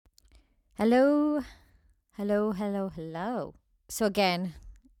Hello, hello, hello, hello. So, again,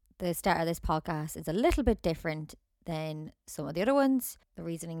 the start of this podcast is a little bit different than some of the other ones. The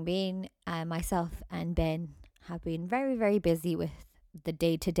reasoning being, myself and Ben have been very, very busy with the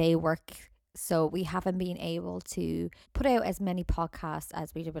day to day work. So, we haven't been able to put out as many podcasts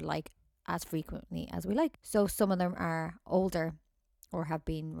as we would like, as frequently as we like. So, some of them are older or have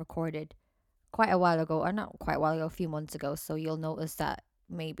been recorded quite a while ago, or not quite a while ago, a few months ago. So, you'll notice that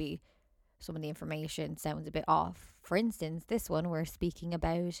maybe some of the information sounds a bit off. For instance, this one we're speaking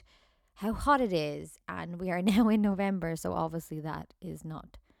about how hot it is, and we are now in November, so obviously that is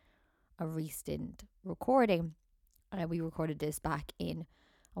not a recent recording. We recorded this back in,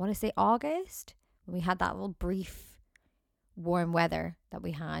 I want to say August, when we had that little brief warm weather that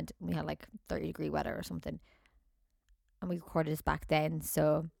we had. We had like 30-degree weather or something, and we recorded this back then.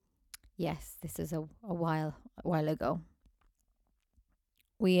 So yes, this is a while ago.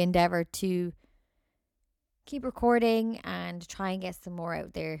 We endeavor to keep recording and try and get some more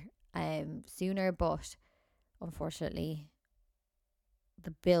out there sooner, but unfortunately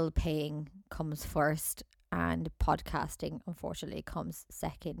the bill paying comes first and podcasting unfortunately comes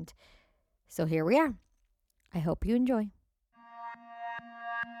second. So here we are. I hope you enjoy.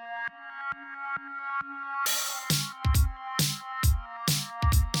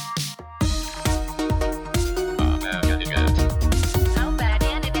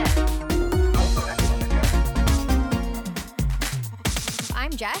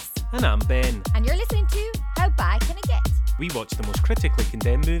 I'm Jess. And I'm Ben. And you're listening to How Bad Can It Get? We watch the most critically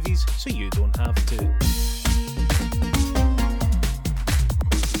condemned movies so you don't have to.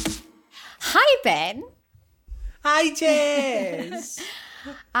 Hi, Ben. Hi, Jess.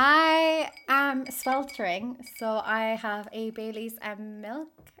 I am sweltering, so I have a Bailey's and milk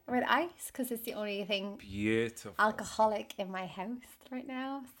with ice because it's the only thing Beautiful. alcoholic in my house right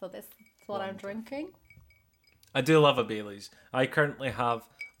now. So this is what I'm drinking. I do love a Bailey's. I currently have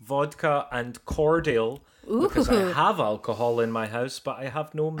vodka and cordial because I have alcohol in my house, but I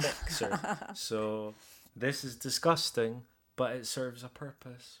have no mixer. So this is disgusting, but it serves a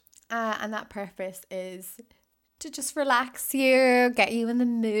purpose. And that purpose is to just relax you, get you in the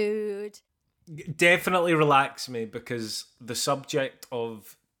mood. Definitely relax me, because the subject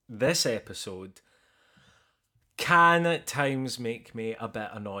of this episode can at times make me a bit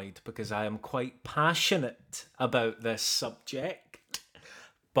annoyed because I am quite passionate about this subject.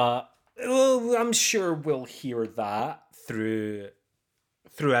 But I'm sure we'll hear that throughout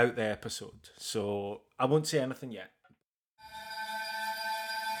the episode. So I won't say anything yet.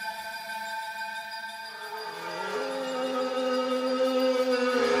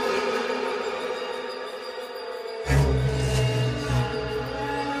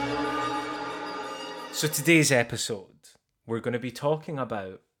 So today's episode, we're going to be talking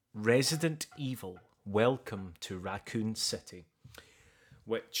about Resident Evil: Welcome to Raccoon City,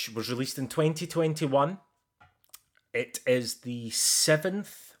 which was released in 2021. It is the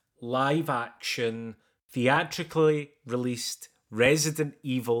 7th live-action, theatrically released Resident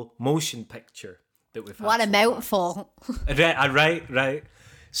Evil motion picture that we've had. What a mouthful. Right.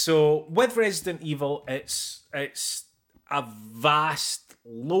 So with Resident Evil, it's a vast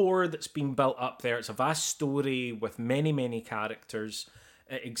lore that's been built up there. It's a vast story with many, many characters.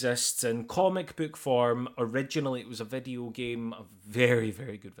 It exists in comic book form. Originally, it was a video game, a very,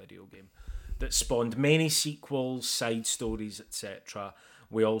 very good video game, that spawned many sequels, side stories, etc.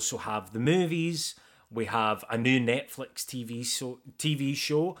 We also have the movies. We have a new Netflix TV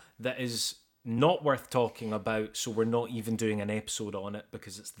show that is not worth talking about, so we're not even doing an episode on it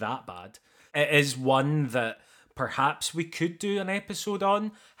because it's that bad. It is one that perhaps we could do an episode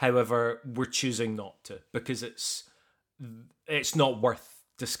on, however, we're choosing not to because it's not worth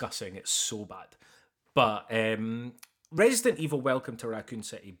discussing. It's so bad. But Resident Evil: Welcome to Raccoon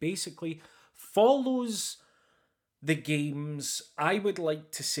City basically follows the games, I would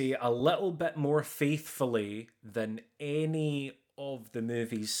like to say, a little bit more faithfully than any of the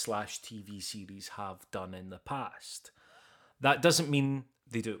movies / TV series have done in the past. That doesn't mean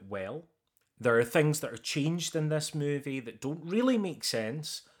they do it well. There are things that are changed in this movie that don't really make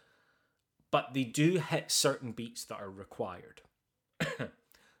sense, but they do hit certain beats that are required.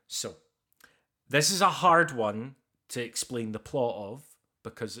 So, this is a hard one to explain the plot of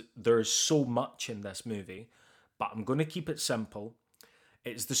because there's so much in this movie, but I'm going to keep it simple.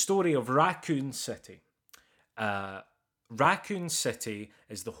 It's the story of Raccoon City. Raccoon City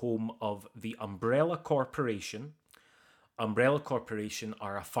is the home of the Umbrella Corporation. Umbrella Corporation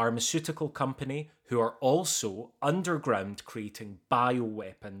are a pharmaceutical company who are also underground creating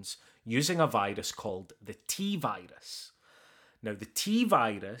bioweapons using a virus called the T-Virus. Now, the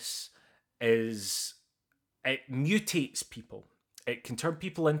T-Virus is it mutates people. It can turn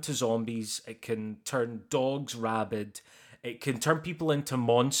people into zombies. It can turn dogs rabid. It can turn people into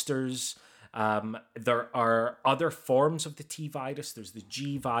monsters. There are other forms of the T virus. There's the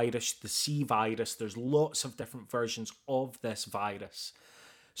G virus, the C virus. There's lots of different versions of this virus.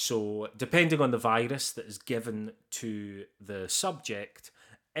 So depending on the virus that is given to the subject,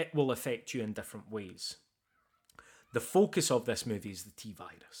 it will affect you in different ways. The focus of this movie is the T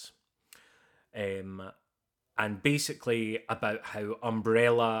virus. And basically about how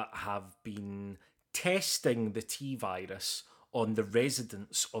Umbrella have been testing the T virus on the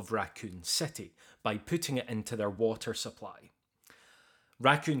residents of Raccoon City by putting it into their water supply.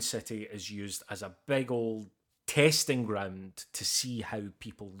 Raccoon City is used as a big old testing ground to see how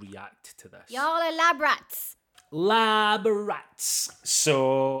people react to this. Y'all are lab rats. Lab rats.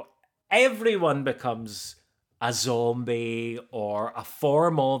 So everyone becomes a zombie or a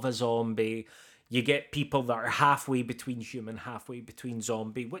form of a zombie. You get people that are halfway between human, halfway between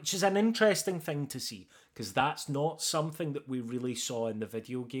zombie, which is an interesting thing to see, because that's not something that we really saw in the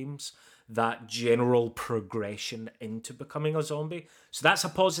video games, that general progression into becoming a zombie. So that's a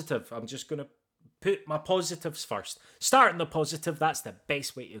positive. I'm just going to put my positives first. Starting the positive, that's the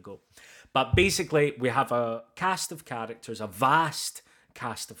best way to go. But basically, we have a cast of characters, a vast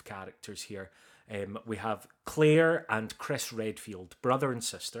cast of characters here. We have Claire and Chris Redfield, brother and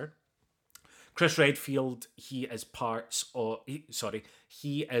sister. Chris Redfield, he is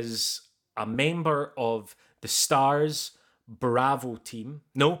a member of the STARS Bravo team.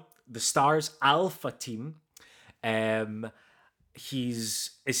 No, the STARS Alpha team. He's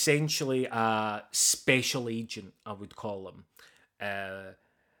essentially a special agent, I would call him.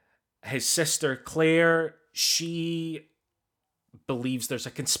 His sister Claire, she believes there's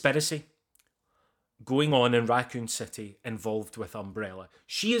a conspiracy going on in Raccoon City involved with Umbrella.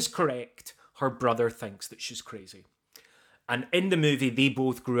 She is correct. Her brother thinks that she's crazy. And in the movie, they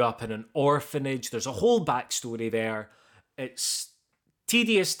both grew up in an orphanage. There's a whole backstory there. It's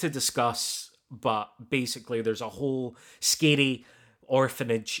tedious to discuss, but basically there's a whole scary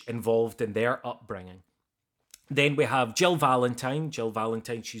orphanage involved in their upbringing. Then we have Jill Valentine. Jill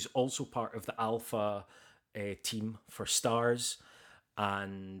Valentine, she's also part of the Alpha team for STARS.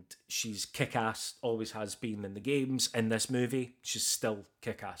 And she's kick-ass, always has been in the games. In this movie, she's still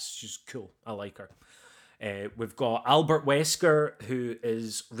kick-ass. She's cool. I like her. We've got Albert Wesker, who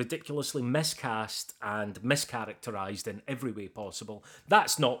is ridiculously miscast and mischaracterized in every way possible.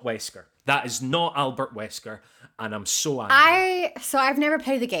 That's not Wesker. That is not Albert Wesker, and I'm so angry. I've never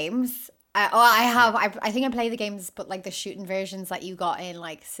played the games. I have. I think I played the games, but like the shooting versions that you got in,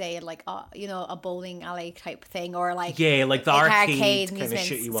 like say, like a bowling alley type thing, or like like the arcade kind of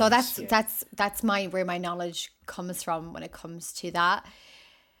shitty ones. So that's where my knowledge comes from when it comes to that.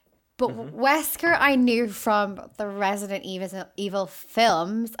 But Wesker, I knew from the Resident Evil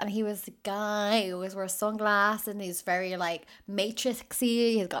films, and he was the guy who always wears sunglasses, and he's very like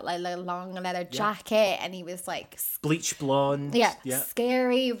Matrixy. He's got like a long leather jacket, and he was like bleach blonde. Yeah,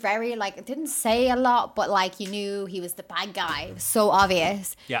 scary. Very like it didn't say a lot, but like you knew he was the bad guy. It was so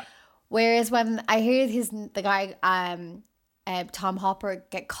obvious. Yeah. Whereas when I heard the guy Tom Hopper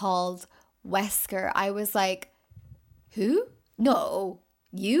get called Wesker, I was like, who? No,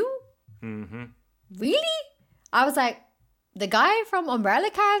 you. Mm-hmm. Really? I was like, the guy from Umbrella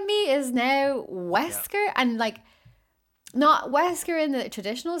Academy is now Wesker, and like, not Wesker in the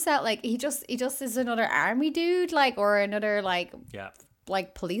traditional set. Like he just is another army dude, like, or another like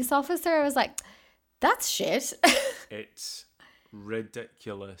police officer. I was like, that's shit. It's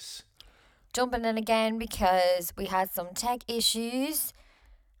ridiculous. Jumping in again because we had some tech issues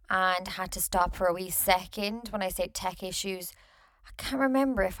and had to stop for a wee second. When I say tech issues, I can't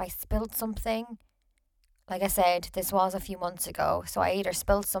remember if I spilled something. Like I said, this was a few months ago, so I either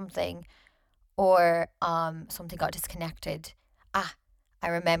spilled something or something got disconnected. I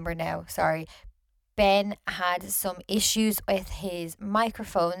remember now, sorry. Ben had some issues with his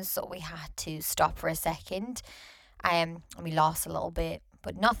microphone, so we had to stop for a second. And we lost a little bit,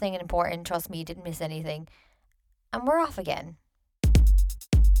 but nothing important, trust me, didn't miss anything. And we're off again.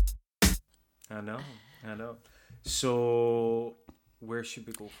 I know. So where should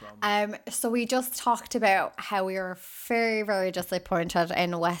we go from? So we just talked about how we were very, very disappointed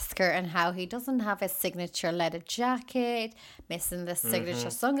in Wesker and how he doesn't have his signature leather jacket, missing the signature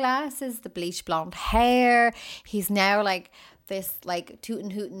sunglasses, the bleach blonde hair. He's now like this like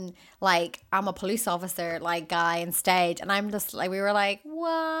tootin' hootin' like I'm a police officer like guy instead, and I'm just like, we were like,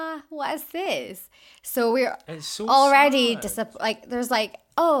 what is this? So we're so already like there's like,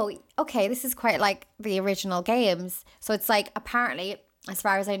 oh, okay, this is quite like the original games. So it's like apparently as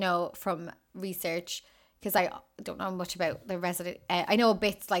far as I know from research, because I don't know much about the Resident. I know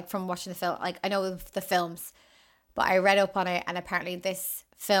bits like from watching the film, like I know the films, but I read up on it, and apparently this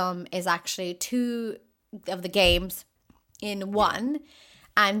film is actually two of the games in one,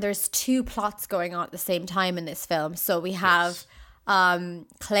 and there's two plots going on at the same time in this film. So we have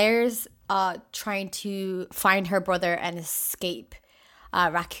Claire's trying to find her brother and escape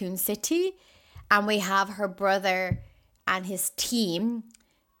Raccoon City, and we have her brother and his team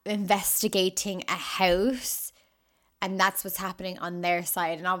investigating a house, and that's what's happening on their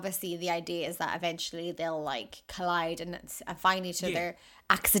side. And obviously the idea is that eventually they'll like collide and find each other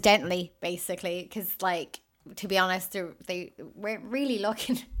accidentally, basically, because like, to be honest, they weren't really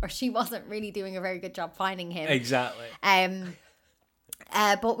looking, or she wasn't really doing a very good job finding him. Exactly.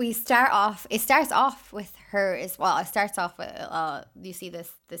 But it starts off with her as well. It starts off with you see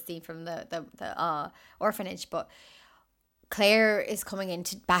this scene from the orphanage, but Claire is coming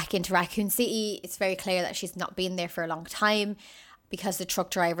back into Raccoon City. It's very clear that she's not been there for a long time, because the truck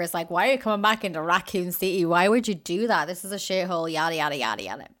driver is like, why are you coming back into Raccoon City? Why would you do that? This is a shithole, yada, yada, yada,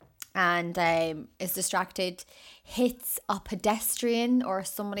 yada. And is distracted, hits a pedestrian or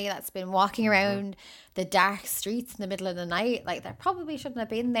somebody that's been walking around the dark streets in the middle of the night. Like, they probably shouldn't have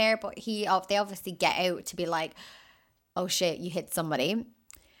been there, but they obviously get out to be like, oh shit, you hit somebody.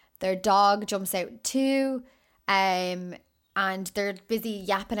 Their dog jumps out too, and they're busy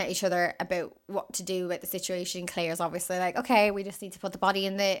yapping at each other about what to do with the situation. Claire's obviously like, okay, we just need to put the body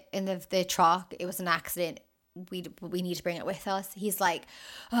in the truck. It was an accident. We need to bring it with us. He's like,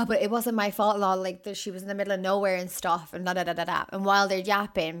 oh, but it wasn't my fault, lol. Like, she was in the middle of nowhere and stuff, and da da da da da. And while they're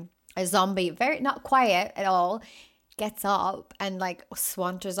yapping, a zombie, very not quiet at all, gets up and like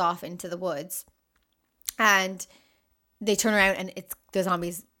swanters off into the woods. And they turn around, and it's the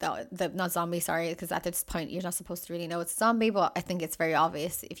zombies. Not zombies, sorry, because at this point you're not supposed to really know it's a zombie. But I think it's very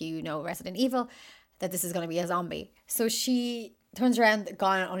obvious if you know Resident Evil that this is going to be a zombie. So she turns around,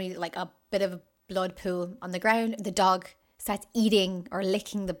 gone only like a bit of a blood pool on the ground. The dog starts eating or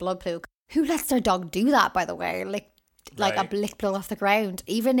licking the blood pool. Who lets their dog do that, by the way? Like a lick blood off the ground.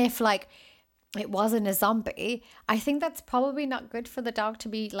 Even if like it wasn't a zombie, I think that's probably not good for the dog to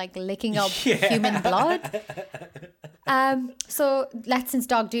be like licking up human blood. So lets his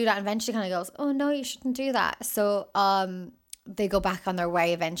dog do that, and eventually kind of goes, oh no, you shouldn't do that. So they go back on their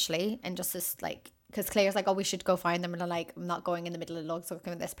way eventually, and just this like, because Claire's like, oh, we should go find them, and they're like, I'm not going in the middle of the lugs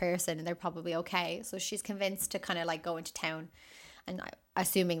looking with this person, and they're probably okay. So she's convinced to kind of like go into town, and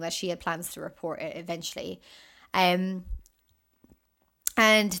assuming that she had plans to report it eventually. And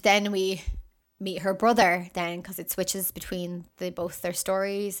then we meet her brother then, because it switches between both their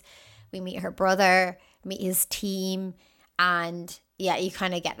stories. We meet her brother, meet his team, and yeah, you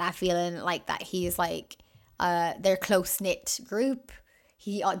kind of get that feeling like that he's like their close-knit group.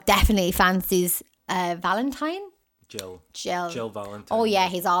 He definitely fancies Valentine. Jill Valentine. Oh yeah,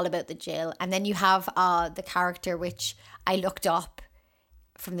 he's all about the Jill. And then you have the character which I looked up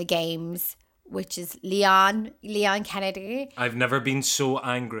from the games, which is Leon Kennedy. I've never been so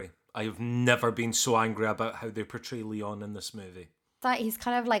angry. I have never been so angry about how they portray Leon in this movie. That he's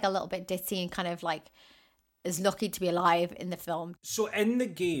kind of like a little bit ditzy and kind of like is lucky to be alive in the film. So in the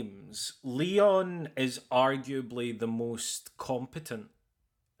games, Leon is arguably the most competent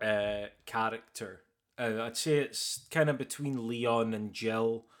character. I'd say it's kind of between Leon and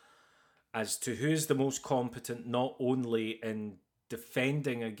Jill as to who's the most competent, not only in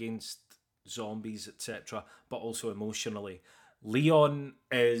defending against zombies, etc., but also emotionally. Leon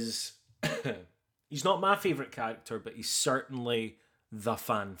is he's not my favourite character, but he's certainly the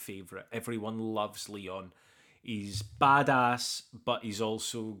fan favourite. Everyone loves Leon. He's badass, but he's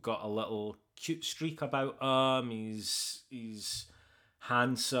also got a little cute streak about him. He's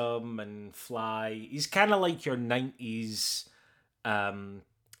handsome and fly. He's kind of like your 90s,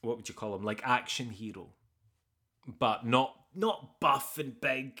 what would you call him? Like action hero. But not buff and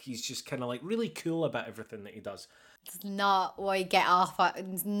big. He's just kind of like really cool about everything that he does. It's not what you get off at.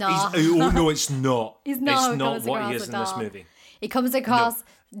 It's not. Oh no, it's not. He's not. It's not what he is in this movie. He comes across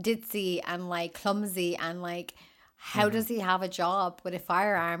ditzy and like clumsy and like, how does he have a job with a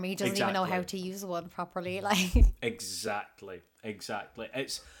firearm? He doesn't even know how to use one properly. Like Exactly.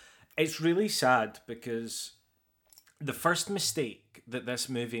 It's really sad because the first mistake that this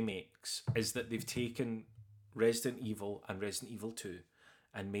movie makes is that they've taken Resident Evil and Resident Evil 2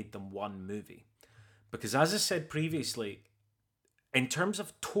 and made them one movie. Because as I said previously, in terms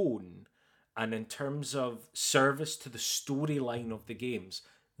of tone and in terms of service to the storyline of the games,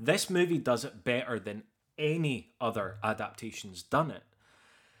 this movie does it better than any other adaptation's done it.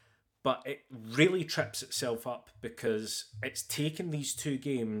 but it really trips itself up because it's taken these two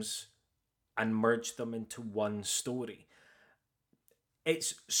games and merged them into one story.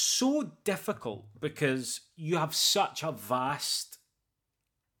 It's so difficult because you have such a vast,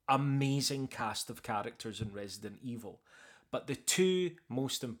 amazing cast of characters in Resident Evil, but the two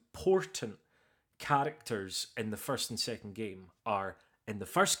most important characters in the first and second game are, in the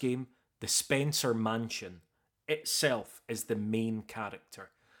first game, the Spencer Mansion itself is the main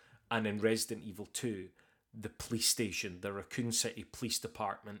character, and in Resident Evil 2, the police station, the Raccoon City Police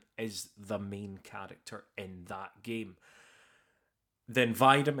Department, is the main character in that game. The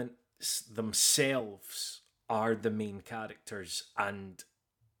environments themselves are the main characters, and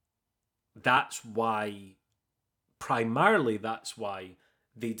primarily that's why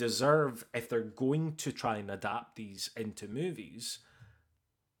they deserve, if they're going to try and adapt these into movies,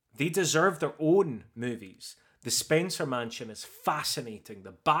 they deserve their own movies. The Spencer Mansion is fascinating.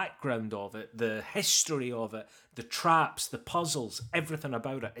 The background of it, the history of it, the traps, the puzzles, everything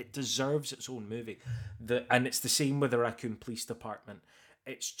about it. It deserves its own movie. And it's the same with the Raccoon Police Department.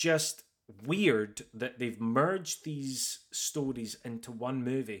 It's just weird that they've merged these stories into one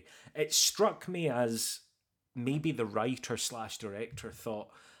movie. It struck me as maybe the writer / director thought,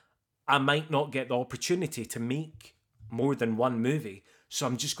 I might not get the opportunity to make more than one movie, so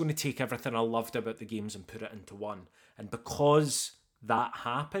I'm just going to take everything I loved about the games and put it into one. And because that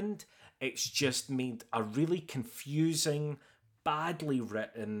happened, it's just made a really confusing, badly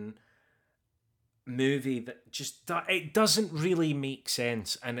written movie that just, it doesn't really make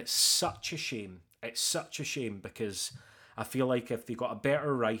sense. And it's such a shame. It's such a shame because I feel like if they got a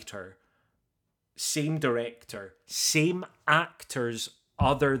better writer, same director, same actors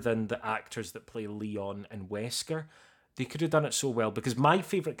other than the actors that play Leon and Wesker, they could have done it so well. Because my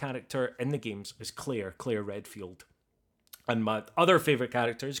favourite character in the games is Claire Redfield. And my other favourite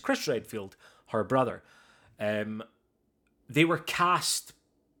character is Chris Redfield, her brother. They were cast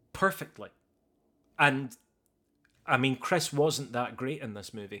perfectly. And, I mean, Chris wasn't that great in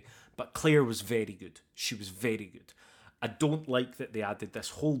this movie, but Claire was very good. She was very good. I don't like that they added this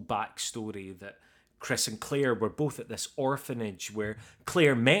whole backstory that Chris and Claire were both at this orphanage where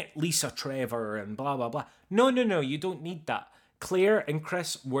Claire met Lisa Trevor and blah, blah, blah. No, you don't need that. Claire and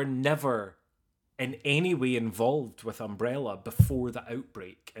Chris were never in any way involved with Umbrella before the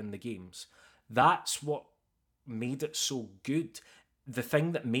outbreak in the games. That's what made it so good. The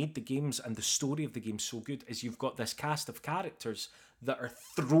thing that made the games and the story of the game so good is you've got this cast of characters that are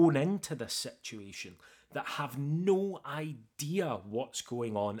thrown into this situation that have no idea what's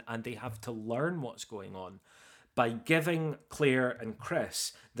going on, and they have to learn what's going on. By giving Claire and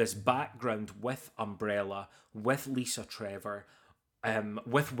Chris this background with Umbrella, with Lisa Trevor,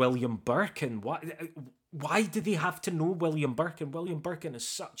 with William Birkin. Why do they have to know William Birkin? William Birkin is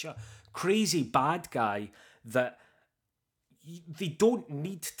such a crazy bad guy that they don't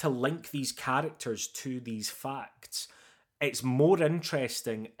need to link these characters to these facts. It's more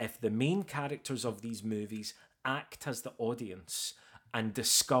interesting if the main characters of these movies act as the audience and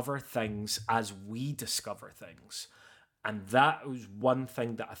discover things as we discover things. And that was one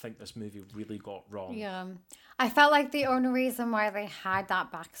thing that I think this movie really got wrong. Yeah. I felt like the only reason why they had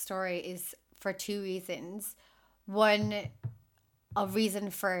that backstory is for two reasons. One, a reason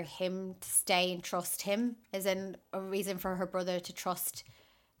for him to stay and trust him, as in a reason for her brother to trust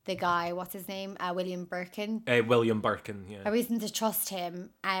the guy, what's his name? William Birkin. William Birkin, yeah. A reason to trust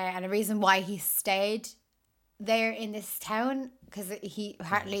him, and a reason why he stayed there in this town, because he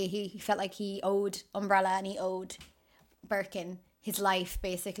felt like he owed Umbrella and he owed Birkin his life,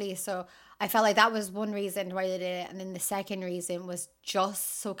 basically. So I felt like that was one reason why they did it. And then the second reason was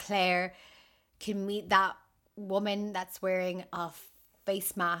just so Claire can meet that woman that's wearing a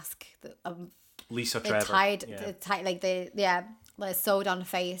face mask, Lisa Trevor, the sewed on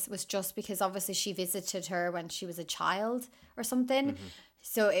face, was just because obviously she visited her when she was a child or something. Mm-hmm.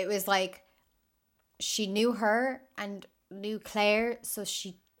 So it was like she knew her and knew Claire, so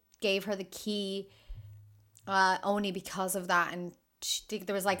she gave her the key only because of that. And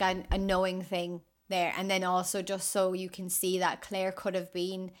there was like a knowing thing there. And then also just so you can see that Claire could have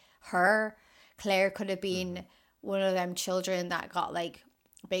been her. Claire could have been one of them children that got like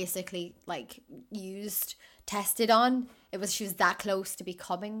basically like tested on. She was that close to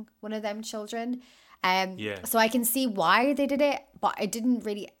becoming one of them children. So I can see why they did it, but it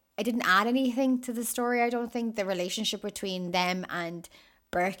didn't add anything to the story. I don't think the relationship between them and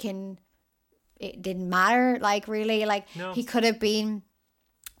Birkin, it didn't matter. Like really, like no.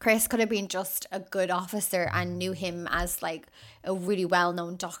 Chris could have been just a good officer and knew him as like a really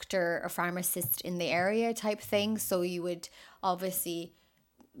well-known doctor or pharmacist in the area type thing. So you would obviously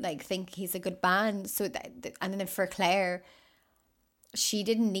like think he's a good man. So and then for Claire, she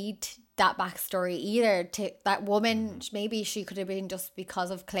didn't need that backstory either. To that woman, maybe she could have been, just because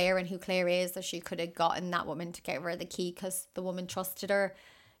of Claire and who Claire is, that she could have gotten that woman to give her the key because the woman trusted her,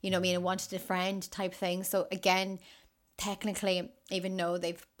 you know what I mean, and wanted a friend type thing. So again, technically, even though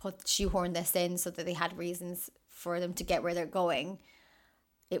they've shoehorned this in so that they had reasons for them to get where they're going,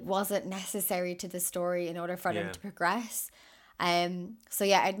 it wasn't necessary to the story in order for them to progress. So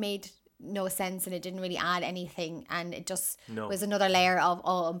yeah, it made no sense and it didn't really add anything, and it just was another layer of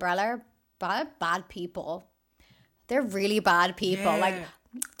Umbrella bad people. They're really bad people. Like,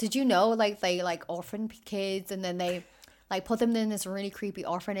 did you know, like, they like orphan kids, and then they like put them in this really creepy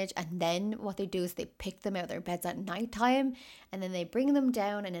orphanage, and then what they do is they pick them out of their beds at nighttime, and then they bring them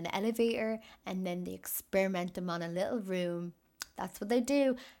down in an elevator, and then they experiment them on a little room. That's what they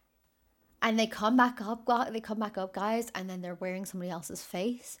do. And they come back up, guys, and then they're wearing somebody else's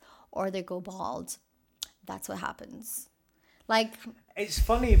face, or they go bald. That's what happens. Like, it's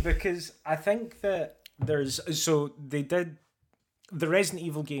funny because I think that the Resident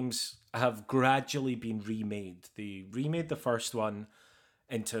Evil games have gradually been remade. They remade the first one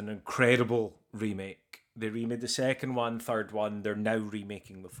into an incredible remake. They remade the second one, third one. They're now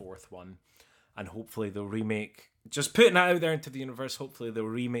remaking the fourth one. And hopefully they'll remake, just putting it out there into the universe, hopefully they'll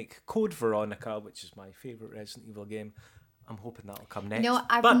remake Code Veronica, which is my favourite Resident Evil game. I'm hoping that'll come next. No,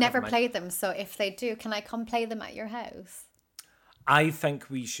 I've never played them, so if they do, can I come play them at your house? I think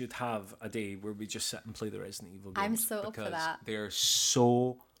we should have a day where we just sit and play the Resident Evil games. I'm so up for that. They're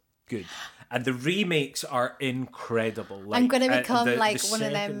so good. And the remakes are incredible. Like, I'm going to become one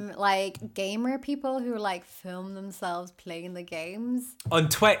of them like gamer people who like film themselves playing the games. On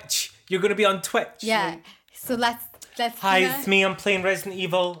Twitch. You're going to be on Twitch. Yeah. Like, so let's hi, it's me. I'm playing Resident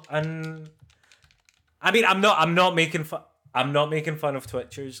Evil, and I mean, I'm not making fun of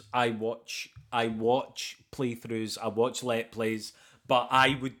Twitchers. I watch playthroughs, I watch Let Plays, but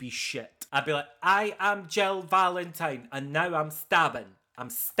I would be shit. I'd be like, I am Jill Valentine, and now I'm stabbing,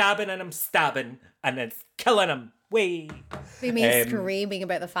 and it's killing him. Way. Be me screaming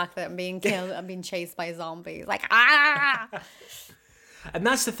about the fact that I'm being killed, I'm being chased by zombies. Like, ah! And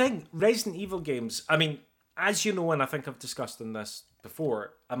that's the thing. Resident Evil games, I mean, as you know, and I think I've discussed in this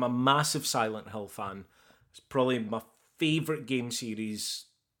before, I'm a massive Silent Hill fan. It's probably my favourite game series,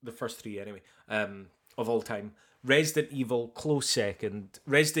 the first three anyway, of all time. Resident Evil, close second.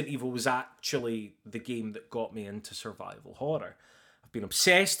 Resident Evil was actually the game that got me into survival horror. I've been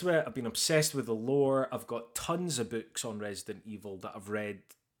obsessed with it. I've been obsessed with the lore. I've got tons of books on Resident Evil that I've read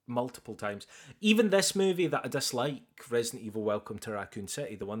multiple times. Even this movie that I dislike, Resident Evil Welcome to Raccoon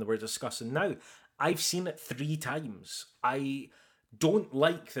City, the one that we're discussing now, I've seen it 3 times. I don't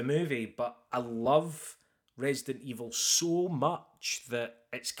like the movie, but I love Resident Evil so much that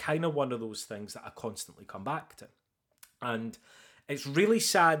it's kind of one of those things that I constantly come back to. And it's really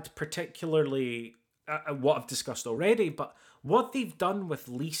sad, particularly what I've discussed already, but what they've done with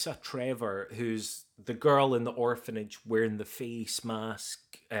Lisa Trevor, who's the girl in the orphanage wearing the face mask,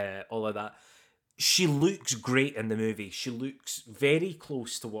 all of that, she looks great in the movie. She looks very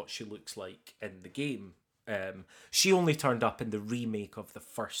close to what she looks like in the game. She only turned up in the remake of the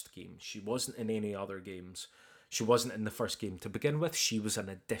first game. She wasn't in any other games. She wasn't in the first game to begin with. She was an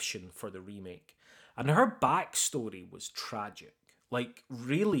addition for the remake. And her backstory was tragic. Like,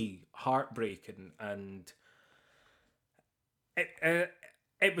 really heartbreaking. And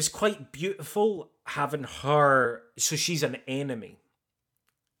it was quite beautiful having her. So she's an enemy.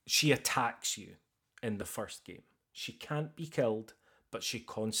 She attacks you in the first game. She can't be killed, but she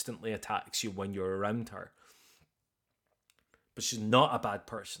constantly attacks you when you're around her. But she's not a bad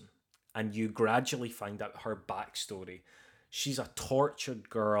person. And you gradually find out her backstory. She's a tortured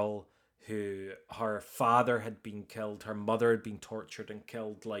girl who, her father had been killed, her mother had been tortured and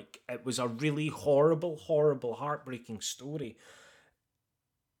killed. Like, it was a really horrible, horrible, heartbreaking story.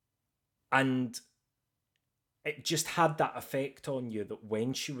 And it just had that effect on you that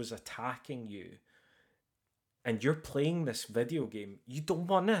when she was attacking you, and you're playing this video game, you don't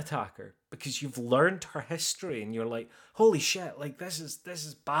want to attack her because you've learned her history and you're like, holy shit, like this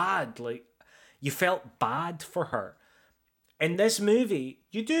is bad. Like, you felt bad for her. In this movie,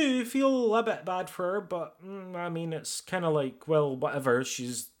 you do feel a bit bad for her, but I mean, it's kind of like, well, whatever,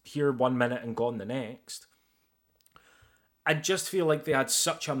 she's here 1 minute and gone the next. I just feel like they had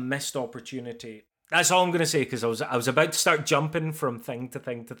such a missed opportunity. That's all I'm going to say, because I was about to start jumping from thing to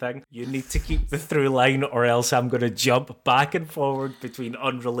thing to thing. You need to keep the through line, or else I'm going to jump back and forward between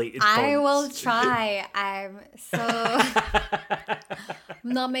unrelated points. I will try.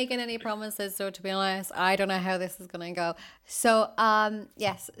 I'm not making any promises, so to be honest, I don't know how this is gonna go. So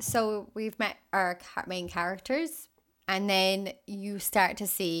yes, so we've met our main characters, and then you start to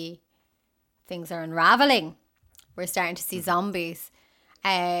see things are unraveling. We're starting to see zombies,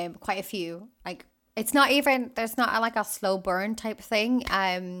 quite a few. Like, it's not even, there's not like a slow burn type thing.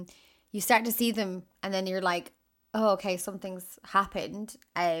 You start to see them, and then you're like, oh, okay, something's happened.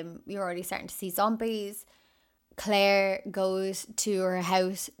 You're already starting to see zombies. Claire goes to her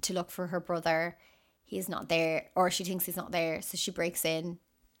house to look for her brother. He's not there, or she thinks he's not there, so she breaks in.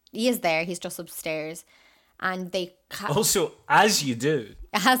 He is there, he's just upstairs. And they also, as you do.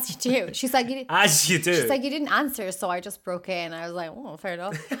 As you do. She's like, as you do. She's like, you didn't answer, so I just broke in. I was like, oh, fair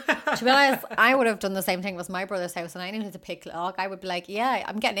enough. To be honest, I would have done the same thing with my brother's house, and I knew to pick lock. I would be like, yeah,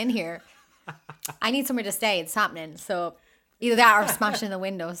 I'm getting in here. I need somewhere to stay. It's happening. So either that or smashing the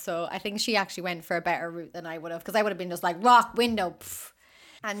window. So I think she actually went for a better route than I would have, because I would have been just like, rock, window. Pff.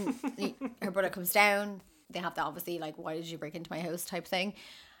 And her brother comes down. They have to obviously, like, why did you break into my house type thing.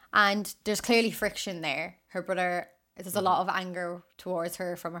 And there's clearly friction there. Her brother, there's a lot of anger towards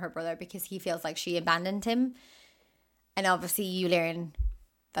her from her brother because he feels like she abandoned him. And obviously you learn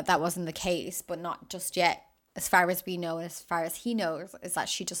that that wasn't the case, but not just yet. As far as we know, as far as he knows, is that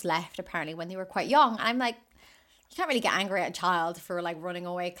she just left apparently when they were quite young. And I'm like, you can't really get angry at a child for like running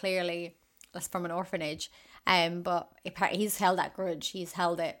away, clearly. That's from an orphanage. But apparently he's held that grudge. He's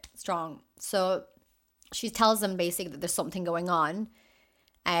held it strong. So she tells him basically that there's something going on.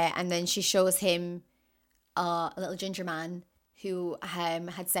 And then she shows him a little ginger man who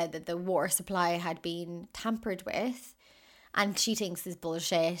had said that the water supply had been tampered with, and she thinks is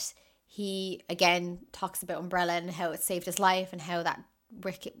bullshit. He again talks about Umbrella and how it saved his life, and how that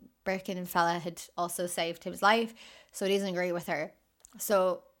Birkin fella had also saved his life, so he doesn't agree with her.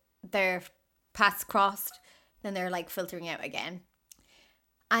 So their paths crossed, then they're like filtering out again.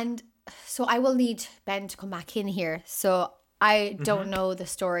 And so I will need Ben to come back in here. So I don't know the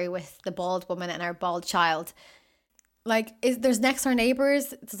story with the bald woman and our bald child. Like, there's next door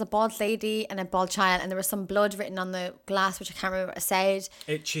neighbours. There's a bald lady and a bald child, and there was some blood written on the glass, which I can't remember what it said.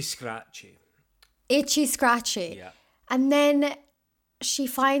 Itchy scratchy. Itchy scratchy. Yeah. And then she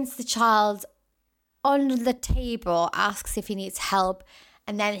finds the child under the table, asks if he needs help,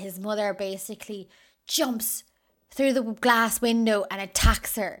 and then his mother basically jumps through the glass window and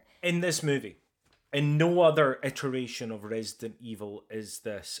attacks her. In this movie. In no other iteration of Resident Evil is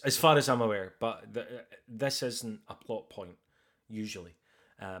this, as far as I'm aware, but this isn't a plot point, usually.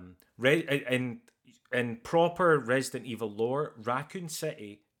 In proper Resident Evil lore, Raccoon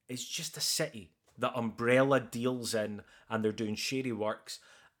City is just a city that Umbrella deals in, and they're doing shady works,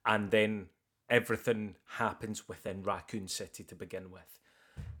 and then everything happens within Raccoon City to begin with.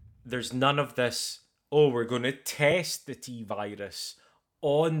 There's none of this, oh, we're going to test the T-virus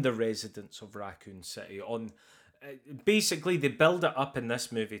on the residents of Raccoon City. Basically, they build it up in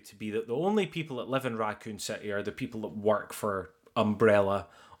this movie to be that the only people that live in Raccoon City are the people that work for Umbrella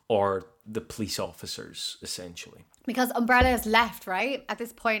or the police officers, essentially. Because Umbrella has left, right? At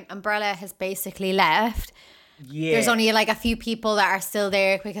this point, Umbrella has basically left. Yeah. There's only like a few people that are still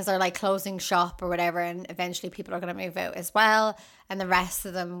there because they're like closing shop or whatever, and eventually people are going to move out as well, and the rest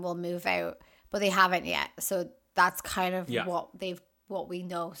of them will move out, but they haven't yet. So that's kind of what we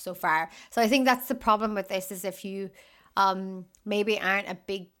know so far. So I think that's the problem with this, is if you maybe aren't a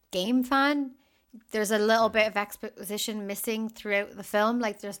big game fan, there's a little bit of exposition missing throughout the film.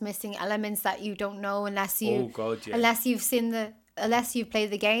 Like, there's missing elements that you don't know unless you've played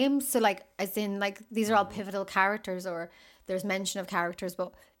the game. So like, as in like, these are all pivotal characters, or there's mention of characters,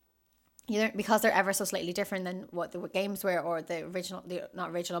 but because they're ever so slightly different than what the games were, or the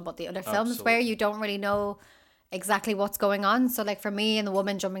other films were, you don't really know exactly what's going on. So like, for me and the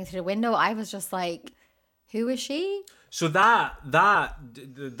woman jumping through the window, I was just like, who is she? So that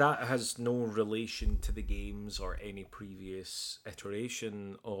has no relation to the games or any previous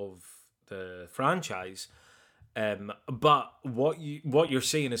iteration of the franchise. But what you're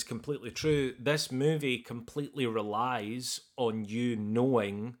saying is completely true. This movie completely relies on you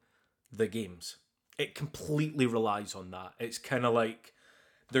knowing the games. It completely relies on that. It's kind of like,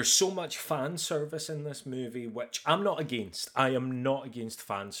 there's so much fan service in this movie, which I'm not against. I am not against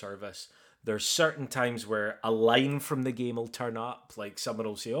fan service. There's certain times where a line from the game will turn up, like someone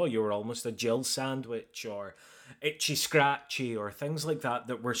will say, oh, you were almost a Jill sandwich, or itchy scratchy, or things like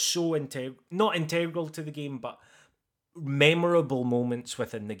that were so not integral to the game, but memorable moments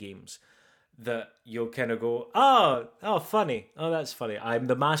within the games, that you'll kind of go, oh, funny. Oh, that's funny. I'm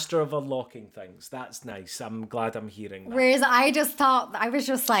the master of unlocking things. That's nice. I'm glad I'm hearing that. Whereas I was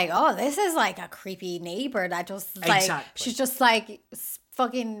just like, oh, this is like a creepy neighbor that just like, exactly. She's just like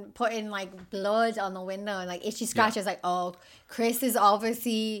fucking putting like blood on the window and like itchy scratches. Like, oh, Chris is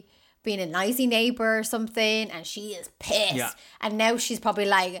obviously being a nicey neighbor or something, and she is pissed. Yeah. And now she's probably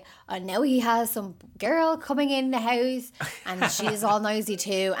like, oh, now he has some girl coming in the house, and she's all nosy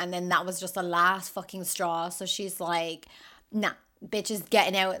too. And then that was just the last fucking straw. So she's like, nah, bitch is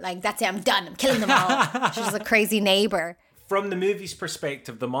getting out. Like, that's it. I'm done. I'm killing them all. She's a crazy neighbor. From the movie's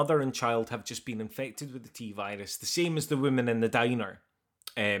perspective, the mother and child have just been infected with the T virus, the same as the woman in the diner.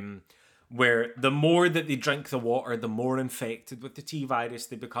 Where the more that they drink the water, the more infected with the T virus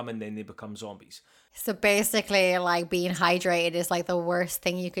they become, and then they become zombies. So basically, like, being hydrated is like the worst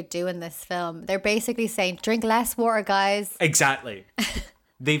thing you could do in this film. They're basically saying, drink less water, guys. Exactly.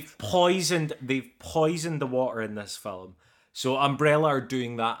 They've poisoned the water in this film. So Umbrella are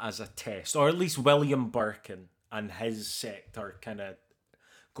doing that as a test, or at least William Birkin and his sect are kind of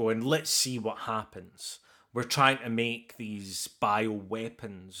going, let's see what happens. We're trying to make these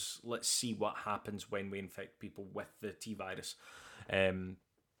bioweapons. Let's see what happens when we infect people with the T virus.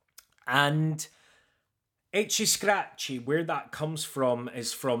 And Itchy Scratchy, where that comes from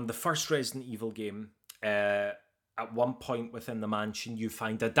is from the first Resident Evil game. At one point within the mansion, you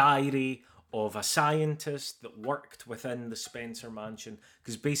find a diary of a scientist that worked within the Spencer Mansion.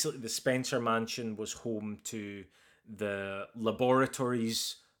 Because basically the Spencer Mansion was home to the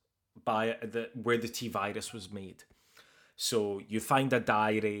laboratories where the T virus was made. So you find a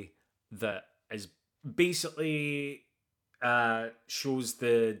diary that is basically shows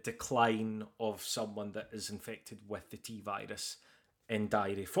the decline of someone that is infected with the T virus in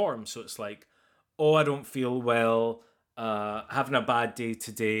diary form. So it's like, oh, I don't feel well, having a bad day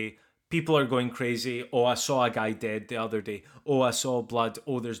today, people are going crazy, oh, I saw a guy dead the other day, oh, I saw blood,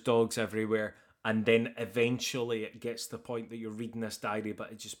 oh, there's dogs everywhere. And then eventually it gets to the point that you're reading this diary,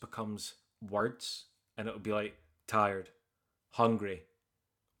 but it just becomes words. And it'll be like, tired, hungry,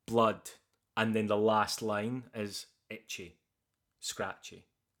 blood. And then the last line is itchy, scratchy.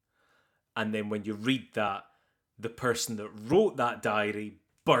 And then when you read that, the person that wrote that diary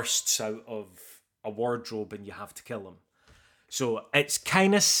bursts out of a wardrobe and you have to kill him. So it's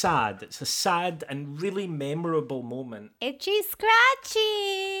kind of sad. It's a sad and really memorable moment. Itchy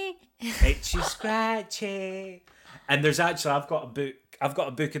scratchy. Itchy scratchy. And there's actually, I've got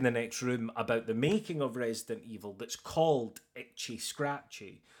a book in the next room about the making of Resident Evil that's called Itchy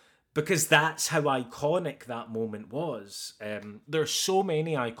Scratchy, because that's how iconic that moment was. There's so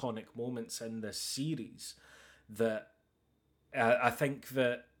many iconic moments in this series that I think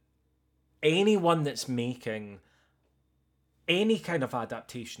that anyone that's making any kind of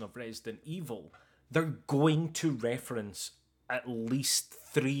adaptation of Resident Evil, they're going to reference at least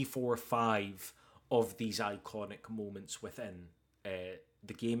 3, 4, 5 of these iconic moments within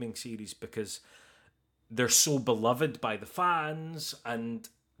the gaming series, because they're so beloved by the fans, and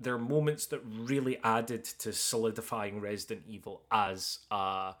they're moments that really added to solidifying Resident Evil as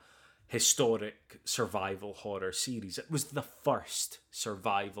a historic survival horror series. It was the first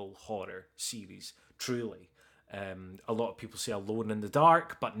survival horror series, truly. A lot of people say Alone in the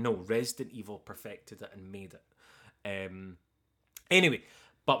Dark, but no, Resident Evil perfected it and made it. Anyway,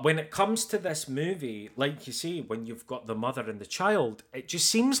 but when it comes to this movie, like you say, when you've got the mother and the child, it just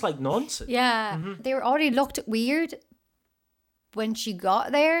seems like nonsense. Yeah, they were already looked weird when she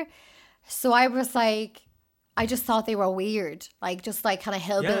got there. So I was like, I just thought they were weird. Like, just like kind of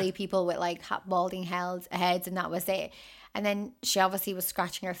hillbilly people with like balding heads, and that was it. And then she obviously was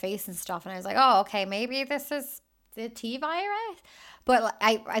scratching her face and stuff. And I was like, oh, okay, maybe this is the T virus. But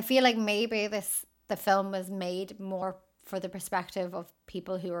I feel like maybe the film was made more for the perspective of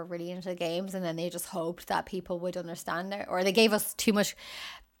people who are really into the games. And then they just hoped that people would understand it. Or they gave us too much.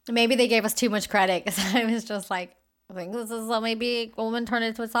 Maybe they gave us too much credit. Because I was just like, I think this is maybe a woman turned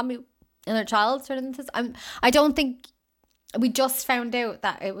into a zombie and her child turned into... I don't think... We just found out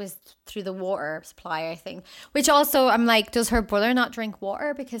that it was through the water supply, I think. Which also, I'm like, does her brother not drink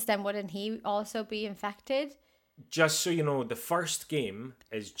water? Because then wouldn't he also be infected? Just so you know, the first game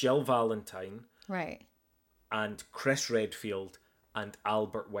is Jill Valentine. Right. And Chris Redfield and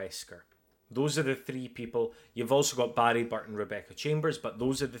Albert Wesker. Those are the 3 people. You've also got Barry Burton, Rebecca Chambers, but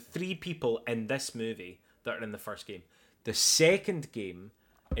those are the 3 people in this movie that are in the first game. The second game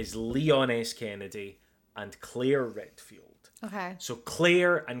is Leon S. Kennedy and Claire Redfield. Okay. So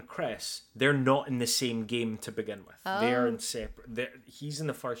Claire and Chris, they're not in the same game to begin with. Oh. They're in separate. He's in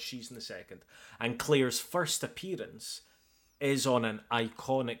the first, she's in the second. And Claire's first appearance is on an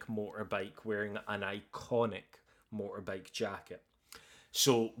iconic motorbike, wearing an iconic motorbike jacket.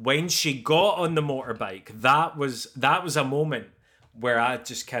 So when she got on the motorbike, that was a moment where I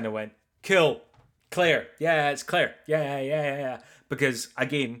just kind of went, cool, Claire. Yeah, it's Claire. Yeah. because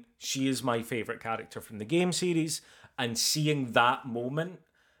again, she is my favorite character from the game series, and seeing that moment,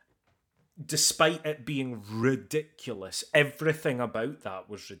 despite it being ridiculous, everything about that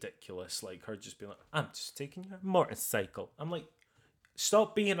was ridiculous. Like her just being like, I'm just taking your motorcycle. I'm like,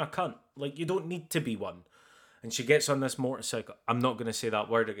 stop being a cunt. Like, you don't need to be one. And she gets on this motorcycle. I'm not going to say that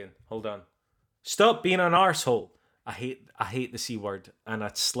word again. Hold on. Stop being an arsehole. I hate the C word, and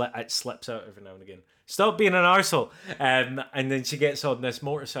it slips out every now and again. Stop being an arsehole. And then she gets on this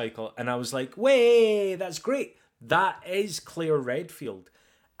motorcycle, and I was like, way, that's great. That is Claire Redfield.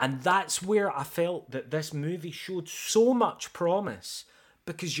 And that's where I felt that this movie showed so much promise,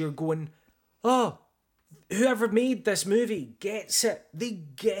 because you're going, oh, whoever made this movie gets it. They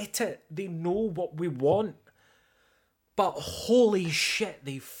get it. They know what we want. But holy shit,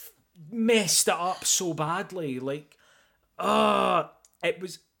 they messed it up so badly. Like,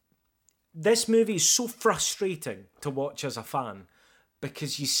 this movie is so frustrating to watch as a fan,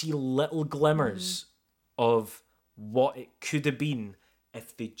 because you see little glimmers of what it could have been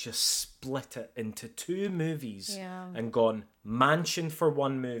if they just split it into two movies and gone mansion for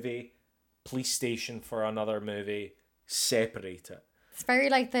one movie, police station for another movie, separate it. It's very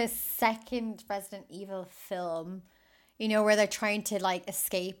like the second Resident Evil film, you know, where they're trying to like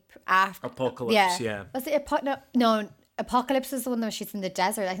escape after Apocalypse. Yeah. Was it no, Apocalypse is the one that she's in the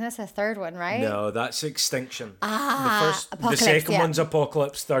desert. I think that's the third one, right? No, that's Extinction. Apocalypse, the second one's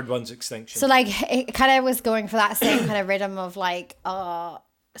Apocalypse, third one's Extinction. So like it kind of was going for that same kind of rhythm of like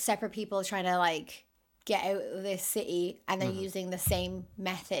separate people trying to like get out of this city, and they're using the same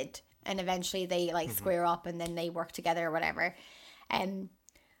method, and eventually they like square up, and then they work together or whatever. And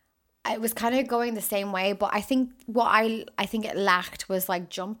it was kind of going the same way, but I think what I think it lacked was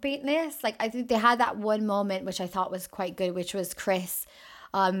like jumpiness. Like I think they had that one moment which I thought was quite good, which was Chris.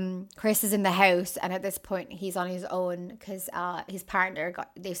 Chris is in the house, and at this point he's on his own because his partner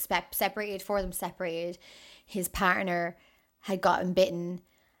they've separated. His partner had gotten bitten,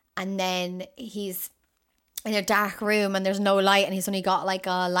 and then he's in a dark room and there's no light, and he's only got like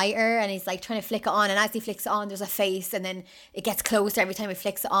a lighter, and he's like trying to flick it on, and as he flicks it on there's a face, and then it gets closer every time he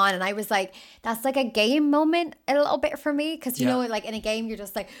flicks it on. And I was like, that's like a game moment a little bit for me, because you know, like in a game you're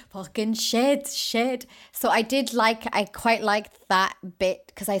just like fucking shit. So I quite liked that bit,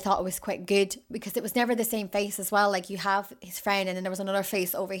 because I thought it was quite good, because it was never the same face as well. Like you have his friend, and then there was another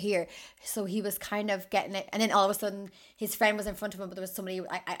face over here, so he was kind of getting it, and then all of a sudden his friend was in front of him, but there was somebody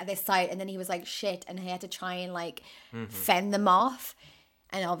at this side, and then he was like shit, and he had to try and like fend them off.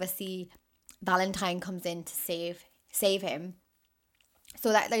 And obviously Valentine comes in to save him.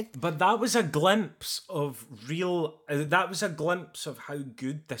 So that like, but that was a glimpse of that was a glimpse of how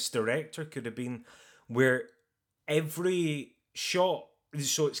good this director could have been, where every shot,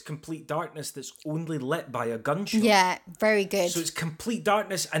 so it's complete darkness that's only lit by a gunshot. Yeah, very good. So it's complete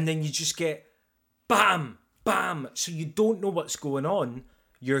darkness, and then you just get bam, bam. So you don't know what's going on.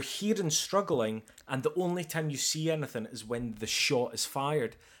 You're hearing struggling, and the only time you see anything is when the shot is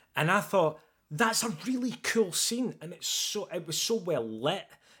fired. And I thought, that's a really cool scene, and it was so well lit.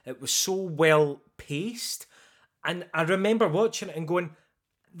 It was so well paced. And I remember watching it and going,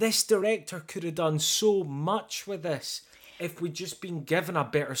 this director could have done so much with this if we'd just been given a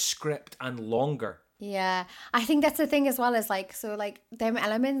better script and longer. Yeah, I think that's the thing as well, is like, so like them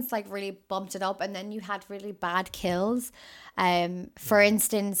elements like really bumped it up, and then you had really bad kills. For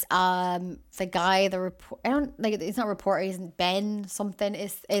instance, the guy, the report, I don't like, it's not reporter, he's Ben something,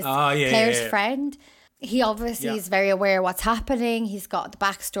 is Claire's friend. He obviously is very aware of what's happening. He's got the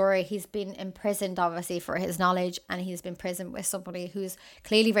backstory. He's been imprisoned obviously for his knowledge, and he's been imprisoned with somebody who's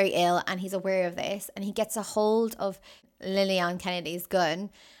clearly very ill, and he's aware of this, and he gets a hold of Lillian Kennedy's gun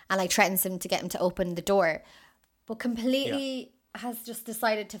and like threatens him to get him to open the door, but completely has just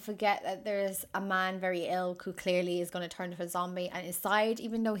decided to forget that there's a man very ill who clearly is going to turn into a zombie on his side,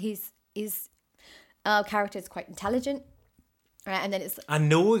 even though his character is quite intelligent. And then and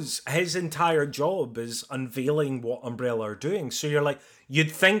knows his entire job is unveiling what Umbrella are doing. So you're like,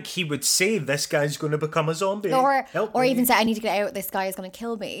 you'd think he would say, this guy's going to become a zombie, or even say, I need to get out, this guy is going to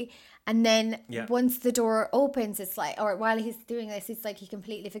kill me. And then once the door opens, it's like, or while he's doing this, it's like he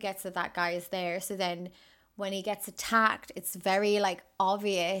completely forgets that guy is there. So then when he gets attacked, it's very like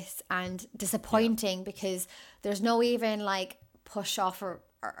obvious and disappointing, because there's no even like push off or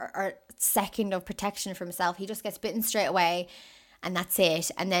second of protection for himself. He just gets bitten straight away, and that's it.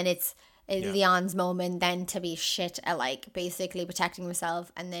 And then it's Leon's moment then to be shit at like basically protecting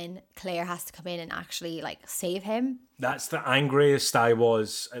himself, and then Claire has to come in and actually like save him. That's the angriest I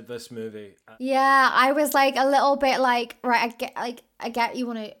was at this movie. Yeah, I was like a little bit like, right, I get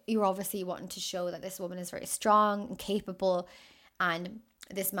you're obviously wanting to show that this woman is very strong and capable, and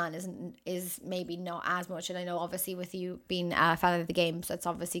this man is maybe not as much. And I know obviously with you being a fan of the games, that's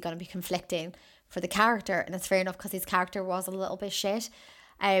obviously going to be conflicting for the character, and it's fair enough because his character was a little bit shit.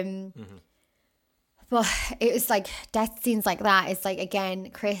 But it was like death scenes like that. It's like,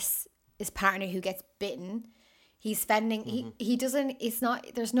 again, Chris, his partner who gets bitten, he's spending he doesn't, it's not,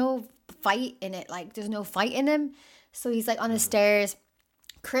 there's no fight in it, like there's no fight in him. So he's like on the stairs.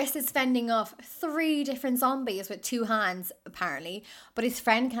 Chris is fending off 3 different zombies with 2 hands, apparently, but his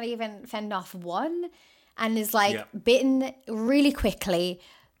friend can't even fend off one, and is like bitten really quickly.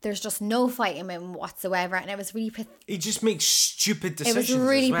 There's just no fight in him whatsoever, and it was really he just makes stupid decisions. It was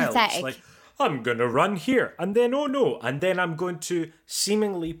really as well. pathetic. It's like, I'm gonna run here, and then oh no, and then I'm going to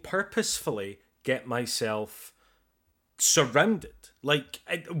seemingly purposefully get myself surrounded. Like,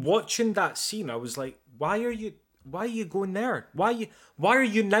 watching that scene, I was like, why are you going there? Why are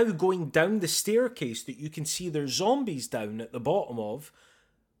you now going down the staircase that you can see there's zombies down at the bottom of,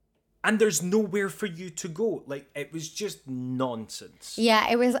 and there's nowhere for you to go? Like, it was just nonsense.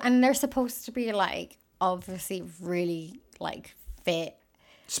 Yeah, it was, and they're supposed to be like obviously really like fit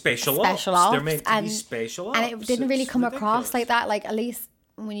Special ops. They're meant to be special ops. And it didn't really come ridiculous. across like that. Like, at least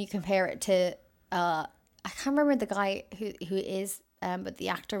when you compare it to I can't remember the guy who is but the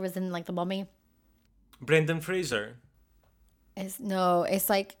actor was in like The Mummy. Brendan Fraser. It's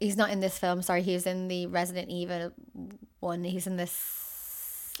like he's not in this film. Sorry, he was in the Resident Evil one. He's in this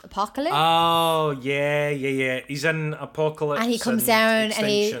Apocalypse. Oh yeah. He's in Apocalypse, and he comes down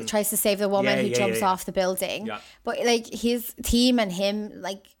Extinction. and he tries to save the woman who jumps off the building. Yeah. But like his team and him,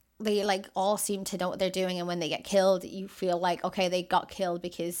 like they like all seem to know what they're doing, and when they get killed, you feel like, okay, they got killed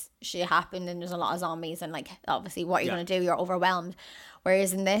because shit happened and there's a lot of zombies, and like obviously what are you gonna do? You're overwhelmed.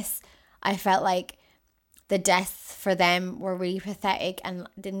 Whereas in this, I felt like the deaths for them were really pathetic and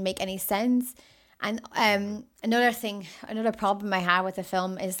didn't make any sense. And another problem I had with the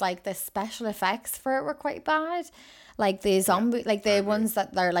film is like the special effects for it were quite bad. Like the zombie, like the ones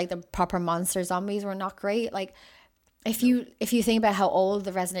that are like the proper monster zombies were not great. Like if you think about how old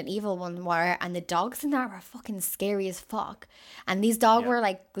the Resident Evil one were, and the dogs in that were fucking scary as fuck, and these dogs were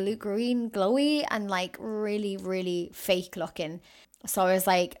like green, glowy, and like really, really fake looking. So I was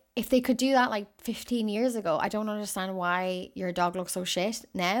like, if they could do that like 15 years ago, I don't understand why your dog looks so shit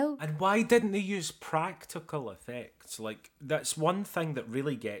now. And why didn't they use practical effects? Like, that's one thing that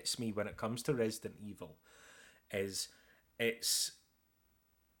really gets me when it comes to Resident Evil, is it's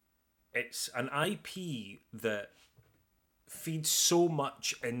an IP that feeds so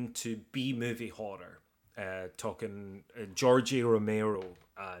much into B-movie horror. Talking George A. Romero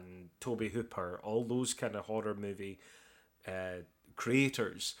and Tobe Hooper, all those kind of horror movie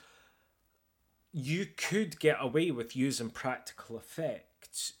creators. You could get away with using practical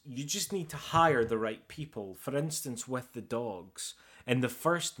effects. You just need to hire the right people. For instance, with the dogs in the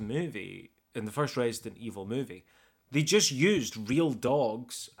first Resident Evil movie, they just used real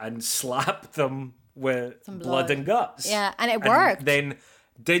dogs and slapped them with blood and guts. Yeah, and it worked. And then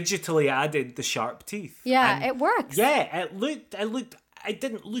digitally added the sharp teeth. Yeah, and it works. Yeah, it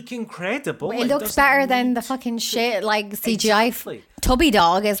didn't look incredible. It looks better than the fucking shit like CGI tubby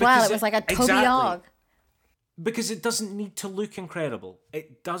dog as well. It was like a tubby dog. Because it doesn't need to look incredible.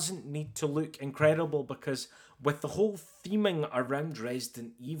 It doesn't need to look incredible because with the whole theming around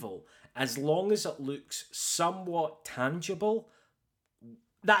Resident Evil, as long as it looks somewhat tangible,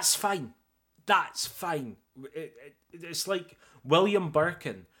 that's fine. That's fine. It's like William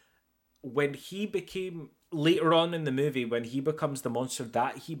Birkin, when he became, later on in the movie, when he becomes the monster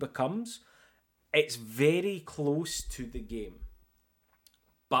that he becomes, it's very close to the game.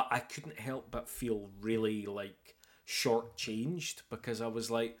 But I couldn't help but feel really like shortchanged, because I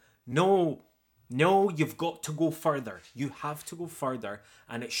was like, no, you've got to go further. You have to go further,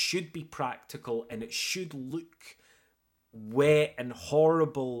 and it should be practical, and it should look wet and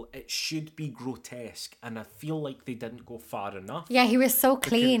horrible. It should be grotesque, and I feel like they didn't go far enough. Yeah, he was so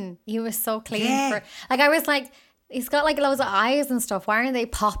clean. He was so clean. Yeah. I was like, he's got like loads of eyes and stuff. Why aren't they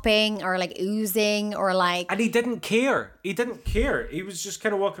popping or like oozing or like... And he didn't care. He was just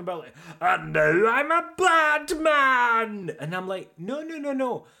kind of walking about like, and now I'm a bad man. And I'm like,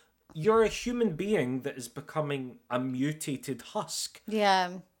 no. You're a human being that is becoming a mutated husk. Yeah.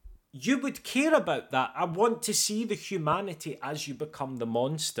 you would care about that. I want to see the humanity as you become the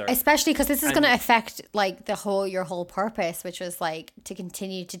monster. Especially because this is going to affect like your whole purpose, which was like to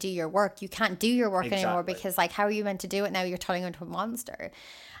continue to do your work. You can't do your work anymore because like how are you meant to do it now? You're turning into a monster.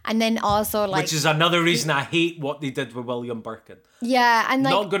 And then also like, which is another reason I hate what they did with William Birkin. Yeah, and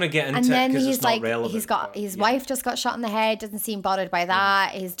like, not gonna get into it because it's not relevant. He's got his wife just got shot in the head. Doesn't seem bothered by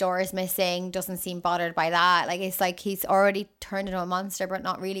that. His door is missing. Doesn't seem bothered by that. Like it's like he's already turned into a monster, but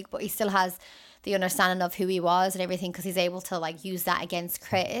not really. But he still has the understanding of who he was and everything because he's able to like use that against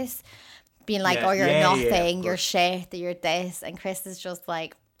Chris, being like, "Oh, you're nothing. You're shit. You're this," and Chris is just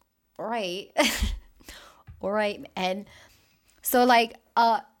like, "All right, all right," and so like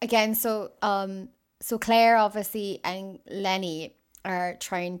again, so Claire obviously and Lenny are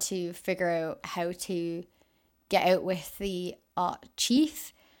trying to figure out how to get out with the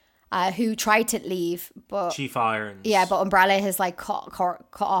chief, who tried to leave, but Chief Irons. Yeah, but Umbrella has like cut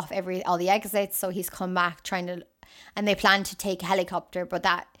off all the exits, so he's come back trying to, and they plan to take a helicopter, but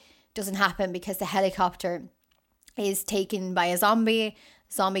that doesn't happen because the helicopter is taken by a zombie.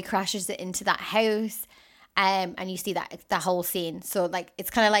 Zombie crashes it into that house, and you see that whole scene. So like it's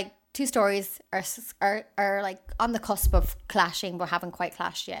kind of like two stories are like on the cusp of clashing but haven't quite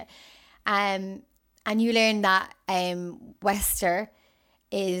clashed yet. And you learn that Wester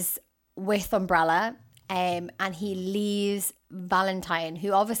is with Umbrella, and he leaves Valentine,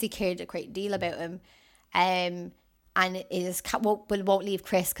 who obviously cared a great deal about him, and won't leave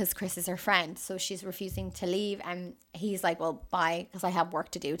Chris because Chris is her friend. So she's refusing to leave, and he's like, well, bye, because I have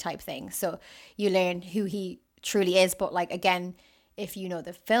work to do type thing. So you learn who he truly is. But like, again, if you know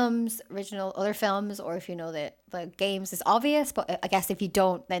the films, original other films, or if you know the games, it's obvious. But I guess if you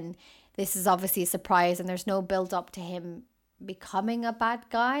don't, then this is obviously a surprise, and there's no build up to him becoming a bad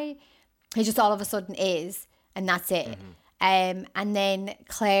guy. He just all of a sudden is, and that's it. And then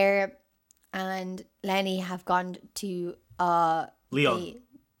Claire and Lenny have gone to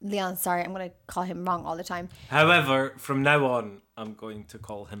Leon, sorry, I'm going to call him wrong all the time. However, from now on, I'm going to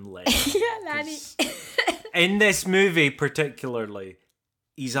call him Lenny. Yeah, Lenny. In this movie particularly,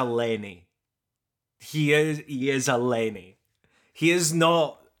 he's a Lenny. He is a Lenny. He is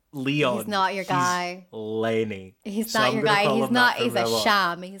not Leon. He's not your guy. Lenny. He's not your guy. He's a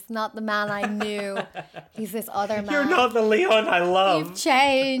sham. He's not the man I knew. He's this other man. You're not the Leon I love. You've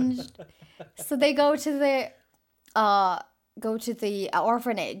changed. So they go to the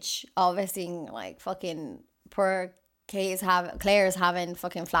orphanage, obviously, like fucking poor Claire's having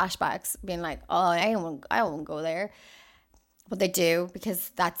fucking flashbacks, being like, oh, I won't go there. But they do,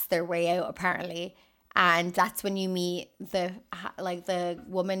 because that's their way out apparently. And that's when you meet the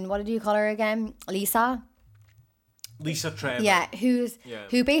woman, what did you call her again? Lisa Trevor. Yeah, who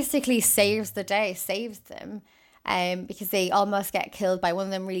basically saves the day, saves them, because they almost get killed by one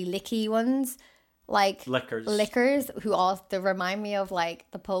of them really licky ones, like lickers, who also remind me of like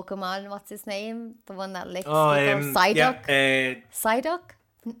the Pokemon. What's his name? The one that licks people. Psyduck. Yeah, Psyduck,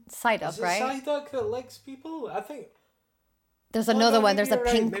 right? Psyduck that licks people. I think. There's another one. There's a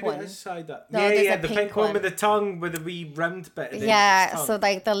pink one. The pink one with the tongue with the wee round bit. Yeah, so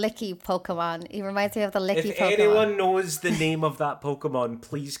like the licky Pokemon. He reminds me of the licky Pokemon. If anyone knows the name of that Pokemon,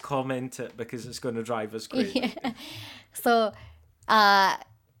 please comment it, because it's going to drive us crazy. Yeah. So, that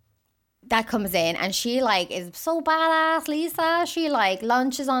comes in, and she like is so badass, Lisa. She like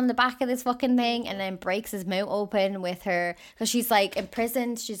launches on the back of this fucking thing and then breaks his mouth open with her, because she's like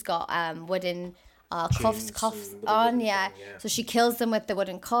imprisoned. She's got wooden cuffs on, yeah. So she kills them with the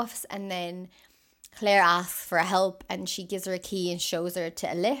wooden cuffs, and then Claire asks for help, and she gives her a key and shows her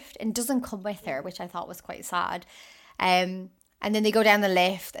to a lift, and doesn't come with her, which I thought was quite sad. And then they go down the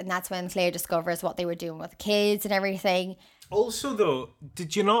lift, and that's when Claire discovers what they were doing with the kids and everything. Also, though,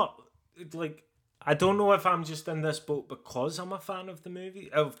 did you not, like, I don't know if I'm just in this boat because I'm a fan of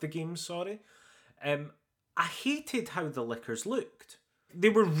the game, sorry. I hated how the lickers looked. They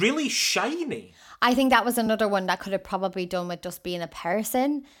were really shiny. I think that was another one that could have probably done with just being a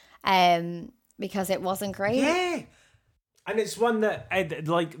person, because it wasn't great. Yeah. And it's one that,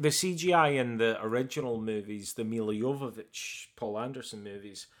 like the CGI in the original movies, the Mila Jovovich, Paul Anderson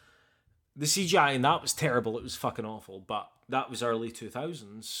movies, the CGI in that was terrible. It was fucking awful. But that was early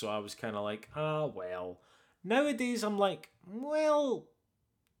 2000s, so I was kind of like, well. Nowadays, I'm like, well,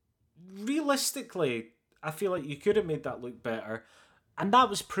 realistically, I feel like you could have made that look better. And that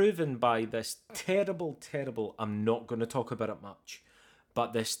was proven by this terrible, I'm not going to talk about it much,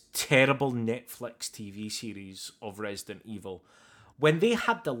 but this terrible Netflix TV series of Resident Evil. When they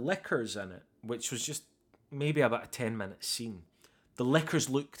had the lickers in it, which was just maybe about a 10-minute scene, the lickers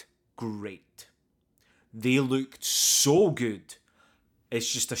looked great. They looked so good.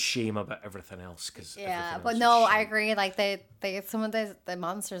 It's just a shame about everything else because but no, I agree. Like they some of the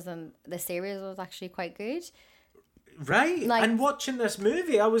monsters in the series was actually quite good. Right. Like, and watching this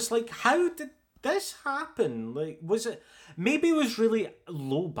movie, I was like, how did this happen? Like, was it maybe it was really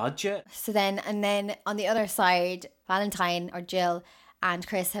low budget? So then, and then on the other side, Valentine or Jill and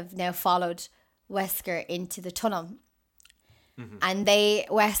Chris have now followed Wesker into the tunnel. And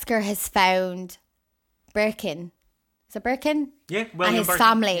Wesker has found Birkin. Is it Birkin? Yeah, And William his Birkin.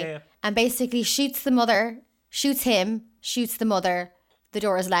 family. Yeah. And basically shoots the mother, shoots him, shoots the mother. The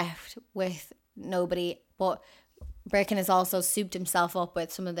door is left with nobody. But Birkin has also souped himself up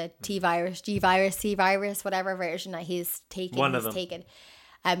with some of the T-virus, G-virus, C-virus, whatever version that he's taken. One of them.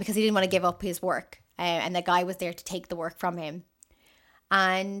 Because he didn't want to give up his work. And the guy was there to take the work from him.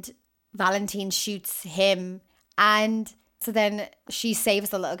 And Valentine shoots him. And so then she saves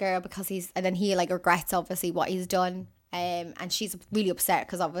the little girl and then he like regrets obviously what he's done. And she's really upset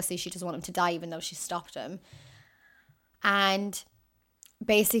because obviously she doesn't want him to die even though she stopped him. And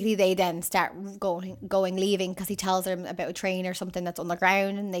basically they then start leaving because he tells them about a train or something that's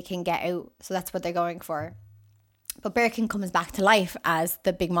underground and they can get out. So that's what they're going for. But Birkin comes back to life as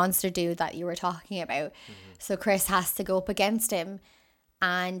the big monster dude that you were talking about. So Chris has to go up against him,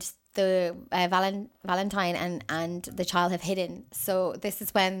 and the Valentine and the child have hidden. So this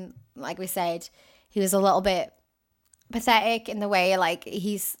is when, like we said, he was a little bit pathetic in the way like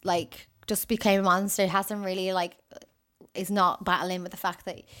he's like just became a monster. Hasn't really like is not battling with the fact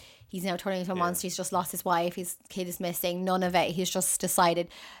that he's now turning into a monster. He's just lost his wife. His kid is missing. None of it. He's just decided,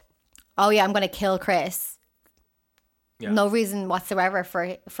 oh yeah, I'm gonna kill Chris. Yeah. No reason whatsoever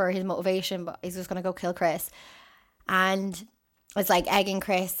for his motivation, but he's just gonna go kill Chris. And it's like egging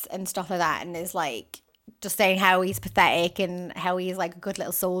Chris and stuff like that, and is like just saying how he's pathetic and how he's like a good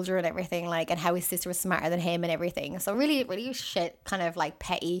little soldier and everything, like, and how his sister was smarter than him and everything. So really, really shit, kind of like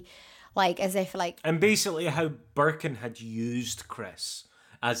petty, like as if like. And basically, how Birkin had used Chris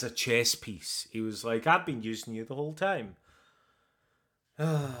as a chess piece. He was like, "I've been using you the whole time."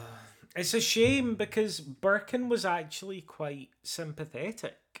 It's a shame because Birkin was actually quite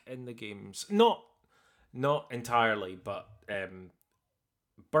sympathetic in the games. Not entirely, but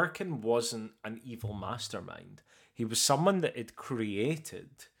Birkin wasn't an evil mastermind. He was someone that had created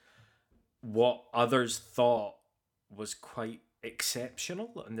what others thought was quite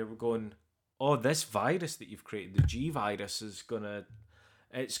exceptional, and they were going, "Oh, this virus that you've created, the G virus, is gonna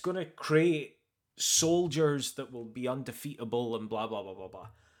create soldiers that will be undefeatable and blah blah blah blah blah."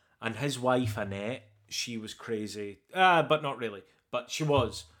 And his wife Annette, she was crazy, but not really, but she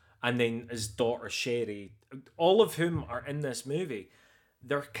was. And then his daughter Sherry, all of whom are in this movie,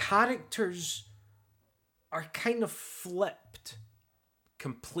 their characters are kind of flipped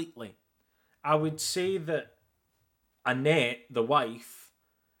completely. I would say that Annette, the wife,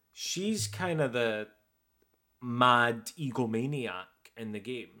 she's kind of the mad egomaniac in the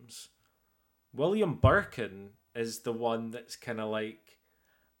games. William Birkin is the one that's kind of like,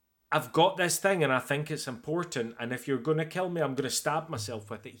 I've got this thing and I think it's important, and if you're going to kill me, I'm going to stab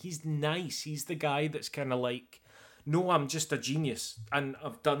myself with it. He's nice. He's the guy that's kind of like, no, I'm just a genius and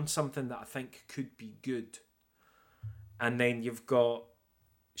I've done something that I think could be good. And then you've got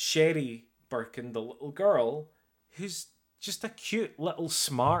Sherry Birkin, the little girl, who's just a cute little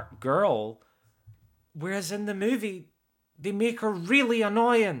smart girl, whereas in the movie, they make her really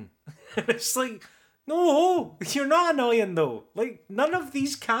annoying. It's like, no, you're not annoying though. Like, none of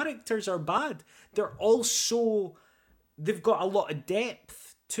these characters are bad. They're all they've got a lot of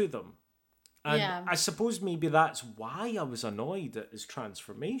depth to them. And I suppose maybe that's why I was annoyed at his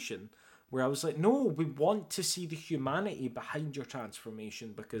transformation, where I was like, no, we want to see the humanity behind your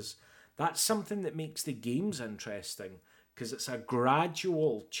transformation, because that's something that makes the games interesting, because it's a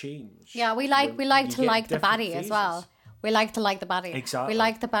gradual change. Yeah, we like to like the baddie as well. We like to like the baddie. Exactly. We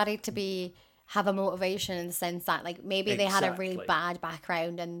like the baddie to have a motivation in the sense that like maybe they had a really bad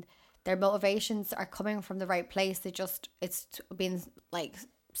background and their motivations are coming from the right place. It's been like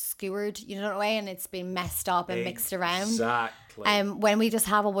skewered, you know, in a way, and it's been messed up and mixed around. Exactly. When we just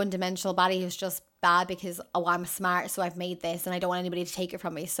have a one-dimensional baddie who's just bad because, oh, I'm smart, so I've made this and I don't want anybody to take it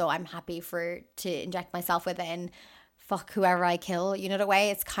from me, so I'm happy to inject myself with it and fuck whoever I kill, you know, the way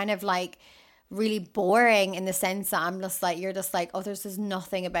it's kind of like really boring in the sense that I'm just like, you're just like, oh, there's just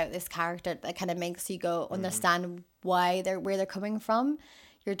nothing about this character that kind of makes you go understand where they're coming from.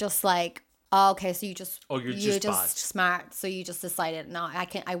 You're just like, oh, okay, so you're just smart, so you just decided, no,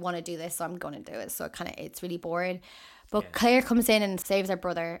 I want to do this, so I'm going to do it. So it's really boring. But Claire comes in and saves her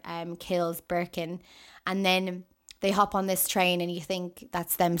brother, kills Birkin, and then they hop on this train and you think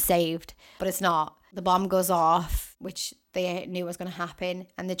that's them saved, but it's not. The bomb goes off, which they knew was going to happen,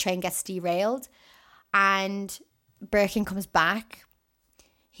 and the train gets derailed. And Birkin comes back.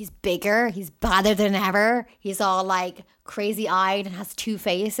 He's bigger. He's badder than ever. He's all like crazy eyed and has two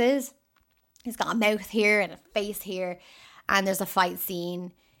faces. He's got a mouth here and a face here. And there's a fight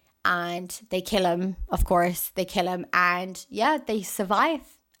scene. And they kill him. Of course, they kill him. And yeah, they survive.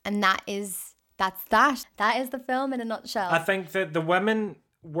 And that's that. That is the film in a nutshell. I think that the women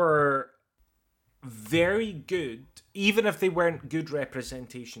were very good, even if they weren't good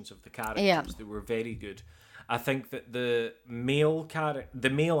representations of the characters. Yeah. They were very good. I think that the male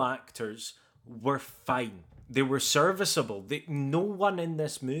actors were fine. They were serviceable. No one in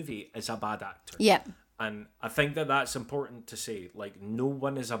this movie is a bad actor. Yeah. And I think that that's important to say. Like, no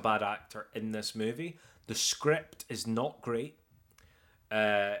one is a bad actor in this movie. The script is not great,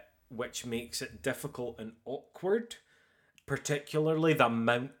 which makes it difficult and awkward. Particularly the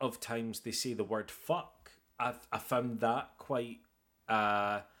amount of times they say the word fuck. I found that quite...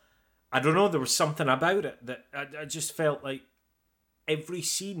 I don't know, there was something about it that I just felt like every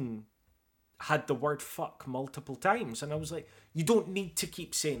scene had the word fuck multiple times. And I was like, you don't need to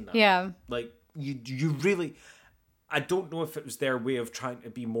keep saying that. Yeah. Like, you really... I don't know if it was their way of trying to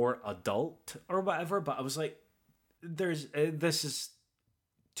be more adult or whatever, but I was like, this is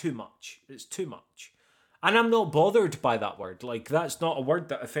too much. It's too much. And I'm not bothered by that word. Like, that's not a word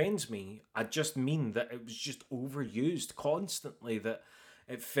that offends me. I just mean that it was just overused constantly, that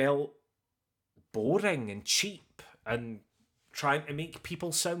it felt boring and cheap and trying to make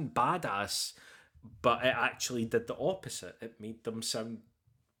people sound badass, but it actually did the opposite. It made them sound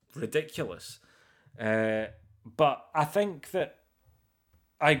ridiculous. But I think that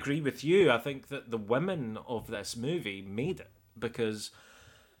I agree with you. I think that the women of this movie made it, because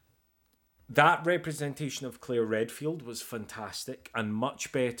that representation of Claire Redfield was fantastic and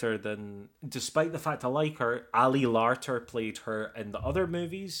much better than, despite the fact I like her, Ali Larter played her in the other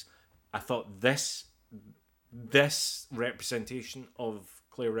movies. I thought this representation of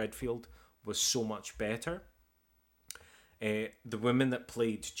Claire Redfield was so much better. The woman that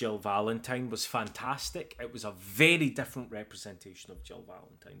played Jill Valentine was fantastic. It was a very different representation of Jill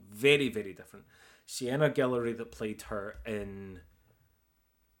Valentine. Very, very different. Sienna Guillory that played her in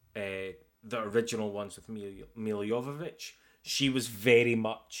the original ones with Mila Jovovich, she was very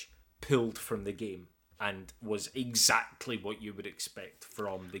much pulled from the game and was exactly what you would expect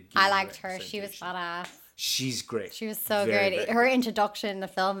from the game. I liked her. She was badass. She's great. She was so Very, good. very Her good. introduction in the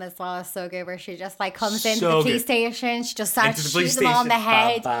film as well is so good, where she just like comes into So the police good. station, she just starts Into the police shooting them all in the station, bam,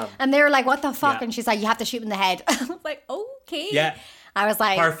 head, bam. and they were like, "What the fuck?" Yeah. And she's like, "You have to shoot him in the head." I was like, "Okay." Yeah. I was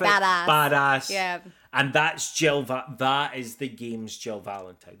like, Perfect. "Badass." Yeah. And that's Jill. That is the game's Jill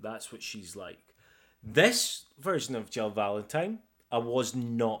Valentine. That's what she's like. This version of Jill Valentine, I was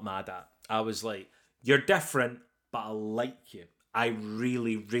not mad at. I was like, you're different, but I like you. I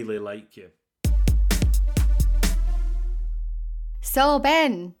really, really like you. So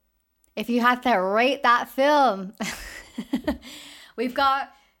Ben, if you had to rate that film, we've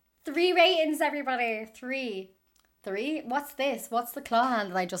got 3 ratings, everybody. 3. What's this? What's the claw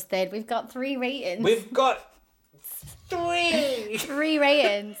hand that I just did? We've got 3 ratings. We've got 3. 3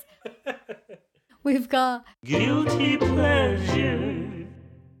 ratings. We've got Guilty pleasure.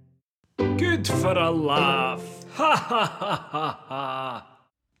 Good for a laugh. Ha ha ha ha ha.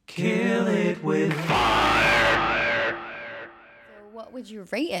 Kill it with fire. So what would you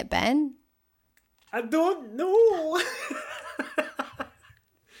rate it, Ben? I don't know.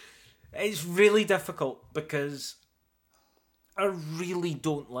 It's really difficult because I really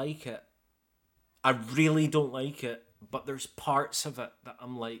don't like it. I really don't like it, but there's parts of it that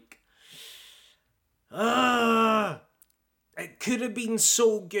I'm like, it could have been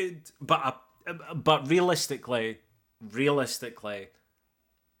so good, but realistically,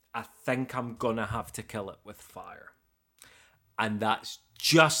 I think I'm gonna have to kill it with fire, and that's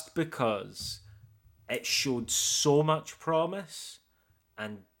just because it showed so much promise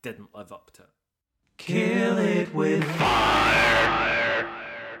and didn't live up to it. Kill it with fire.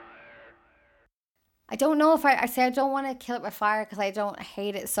 I don't know if I say I don't want to kill it with fire because I don't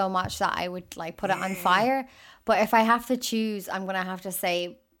hate it so much that I would like put it on fire. But if I have to choose, I'm gonna have to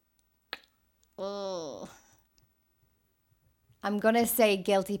say, I'm gonna say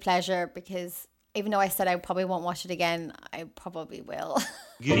guilty pleasure, because even though I said I probably won't watch it again, I probably will.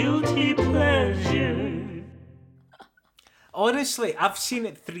 Guilty pleasure. Honestly, I've seen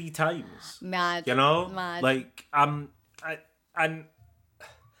it 3 times. Mad. You know? Mad. Like, and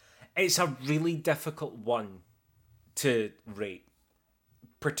it's a really difficult one to rate.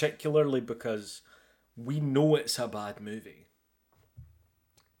 Particularly because we know it's a bad movie.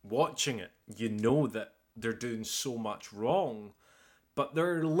 watching it, you know that they're doing so much wrong, but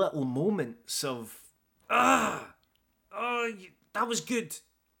there are little moments of, that was good.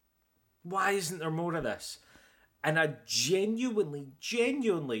 Why isn't there more of this? And I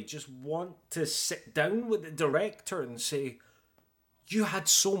genuinely just want to sit down with the director and say, you had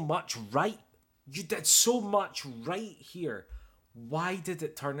so much right. You did so much right here. Why did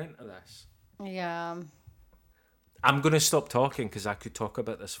it turn into this? Yeah. I'm going to stop talking because I could talk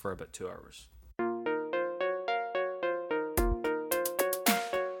about this for about 2 hours.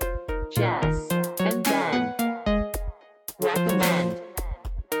 Jess and Ben recommend.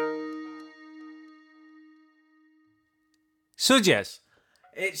 So, Jess,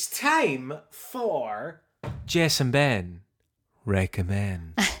 it's time for Jess and Ben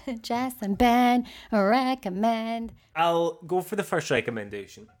recommend. Jess and Ben recommend. I'll go for the first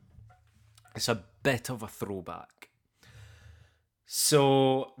recommendation. It's a bit of a throwback.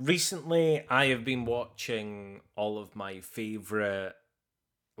 So, recently I have been watching all of my favourite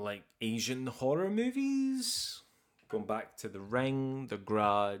Asian horror movies. Going back to The Ring, The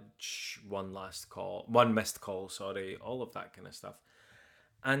Grudge, One Missed Call, all of that kind of stuff.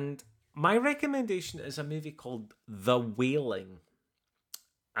 And my recommendation is a movie called The Wailing.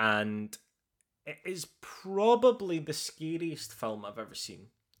 And it is probably the scariest film I've ever seen.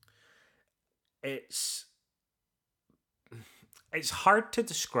 It's hard to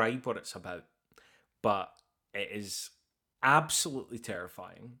describe what it's about, but it is absolutely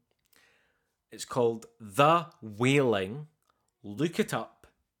terrifying. It's called The Wailing. Look it up.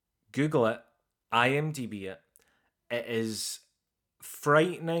 Google it. IMDb it. It is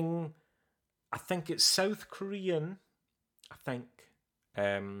frightening. I think it's South Korean.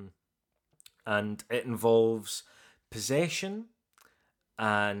 And it involves possession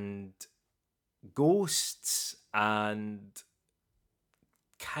and ghosts and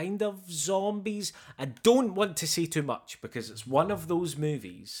kind of zombies. I don't want to say too much because it's one of those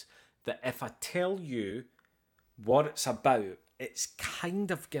movies that if I tell you what it's about, it's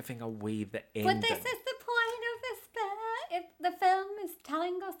kind of giving away the ending. But this is the point of this, Ben. If the film is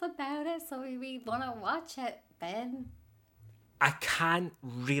telling us about it, so we want to watch it, Ben. I can't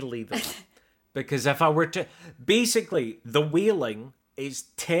really though. Because if I were to... Basically, The Wailing is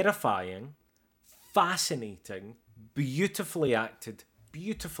terrifying, fascinating, beautifully acted,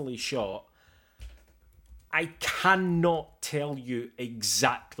 beautifully shot. I cannot tell you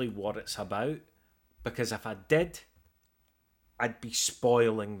exactly what it's about, because if I did, I'd be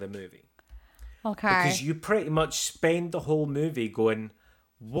spoiling the movie. Okay. Because you pretty much spend the whole movie going,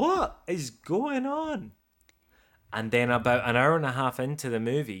 what is going on? And then about an hour and a half into the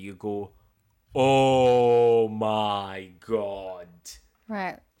movie, you go, oh my God.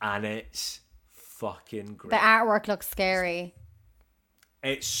 Right. And it's fucking great. The artwork looks scary.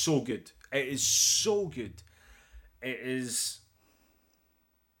 It's so good. It is so good. It's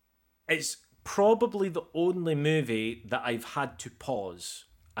probably the only movie that I've had to pause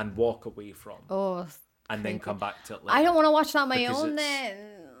and walk away from. Oh. And then come back to it later. I don't want to watch that on my Because own then.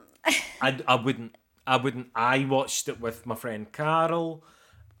 I wouldn't. I watched it with my friend Carol,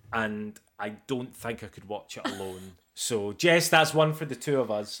 and I don't think I could watch it alone. So, Jess, that's one for the two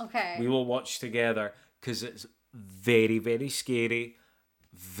of us. Okay. We will watch together because it's very, very scary,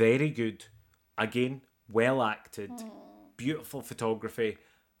 very good. Again, well acted, beautiful photography.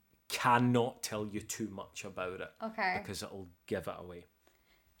 Cannot tell you too much about it. Okay. Because it'll give it away.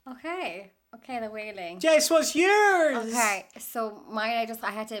 Okay, The Wailing. Jess, what's yours? Okay, so mine,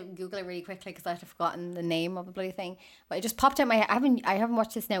 I had to Google it really quickly because I had forgotten the name of the bloody thing. But it just popped out my head. I haven't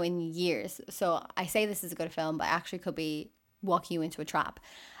watched this now in years. So I say this is a good film, but I actually could be walking you into a trap.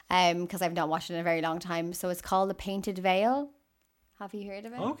 Because I've not watched it in a very long time. So it's called The Painted Veil. Have you heard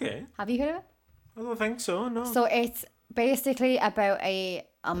of it? Okay. Have you heard of it? I don't think so, no. So it's basically about a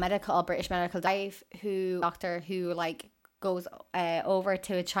British medical doctor who goes over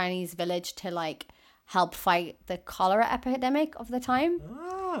to a Chinese village to help fight the cholera epidemic of the time.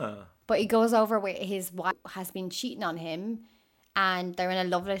 Ah. But he goes over where his wife has been cheating on him and they're in a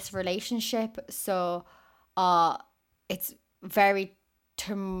loveless relationship. So it's very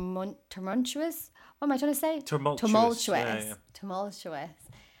tumultuous. What am I trying to say? Tumultuous. Yeah. Tumultuous.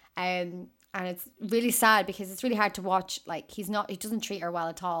 And it's really sad because it's really hard to watch. He doesn't treat her well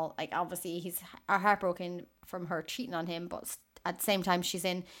at all. Obviously he's heartbroken from her cheating on him, but at the same time she's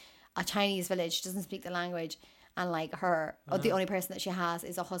in a Chinese village. She doesn't speak the language, and the only person that she has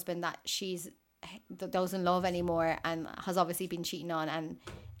is a husband that that doesn't love anymore and has obviously been cheating on and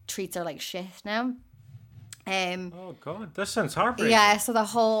treats her like shit now. Oh God, this sounds heartbreaking. Yeah, so the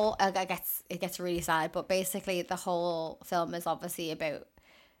whole it gets really sad, but basically the whole film is obviously about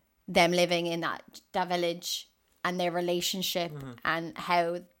them living in that village and their relationship and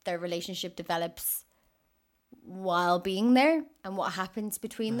how their relationship develops while being there and what happens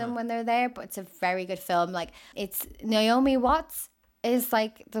between them when they're there. But it's a very good film. Like, it's Naomi Watts is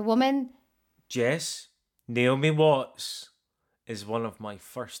like the woman. Jess, Naomi Watts is one of my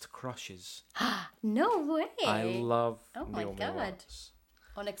first crushes. No way. I love Oh my Naomi God. Watts.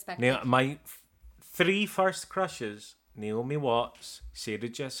 Unexpected. My three first crushes: Naomi Watts, Sarah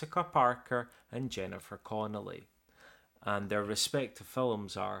Jessica Parker, and Jennifer Connelly. And their respective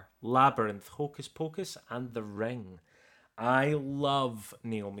films are Labyrinth, Hocus Pocus, and The Ring. I love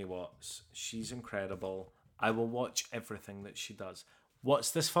Naomi Watts. She's incredible. I will watch everything that she does.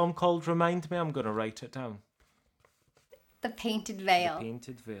 What's this film called? Remind me. I'm going to write it down. The Painted Veil. The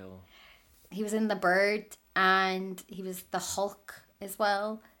Painted Veil. He was in The Bird and he was the Hulk as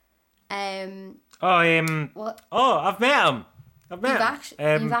well. What? Oh, I've met him. You've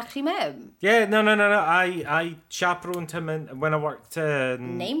actually met him? Yeah, no. I chaperoned him when I worked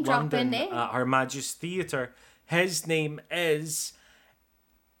in Name dropping, London at Her Majesty's Theatre. His name is...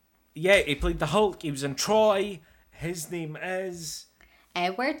 Yeah, he played the Hulk. He was in Troy. His name is...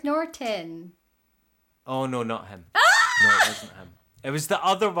 Edward Norton. Oh, no, not him. No, it wasn't him. It was the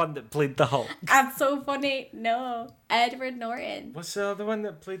other one that played the Hulk. That's so funny. No, Edward Norton. What's the other one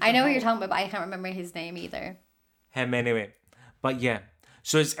that played the I know Hulk? what you're talking about, but I can't remember his name either. Him anyway. But yeah.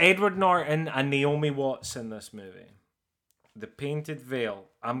 So it's Edward Norton and Naomi Watts in this movie. The Painted Veil.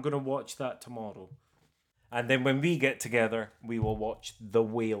 I'm going to watch that tomorrow. And then when we get together, we will watch The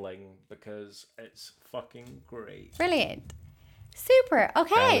Wailing because it's fucking great. Brilliant. Super.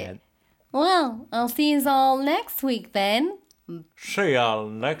 Okay. Brilliant. Well, I'll see you all next week then. See y'all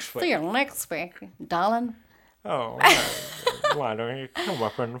next week. See you next week, darling. Oh, why don't you come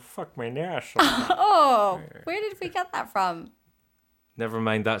up and fuck me in the ass? Oh, where did we get that from? Never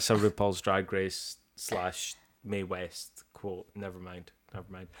mind, that's a RuPaul's Drag Race / Mae West quote. Never mind.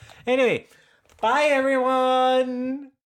 Anyway, bye everyone!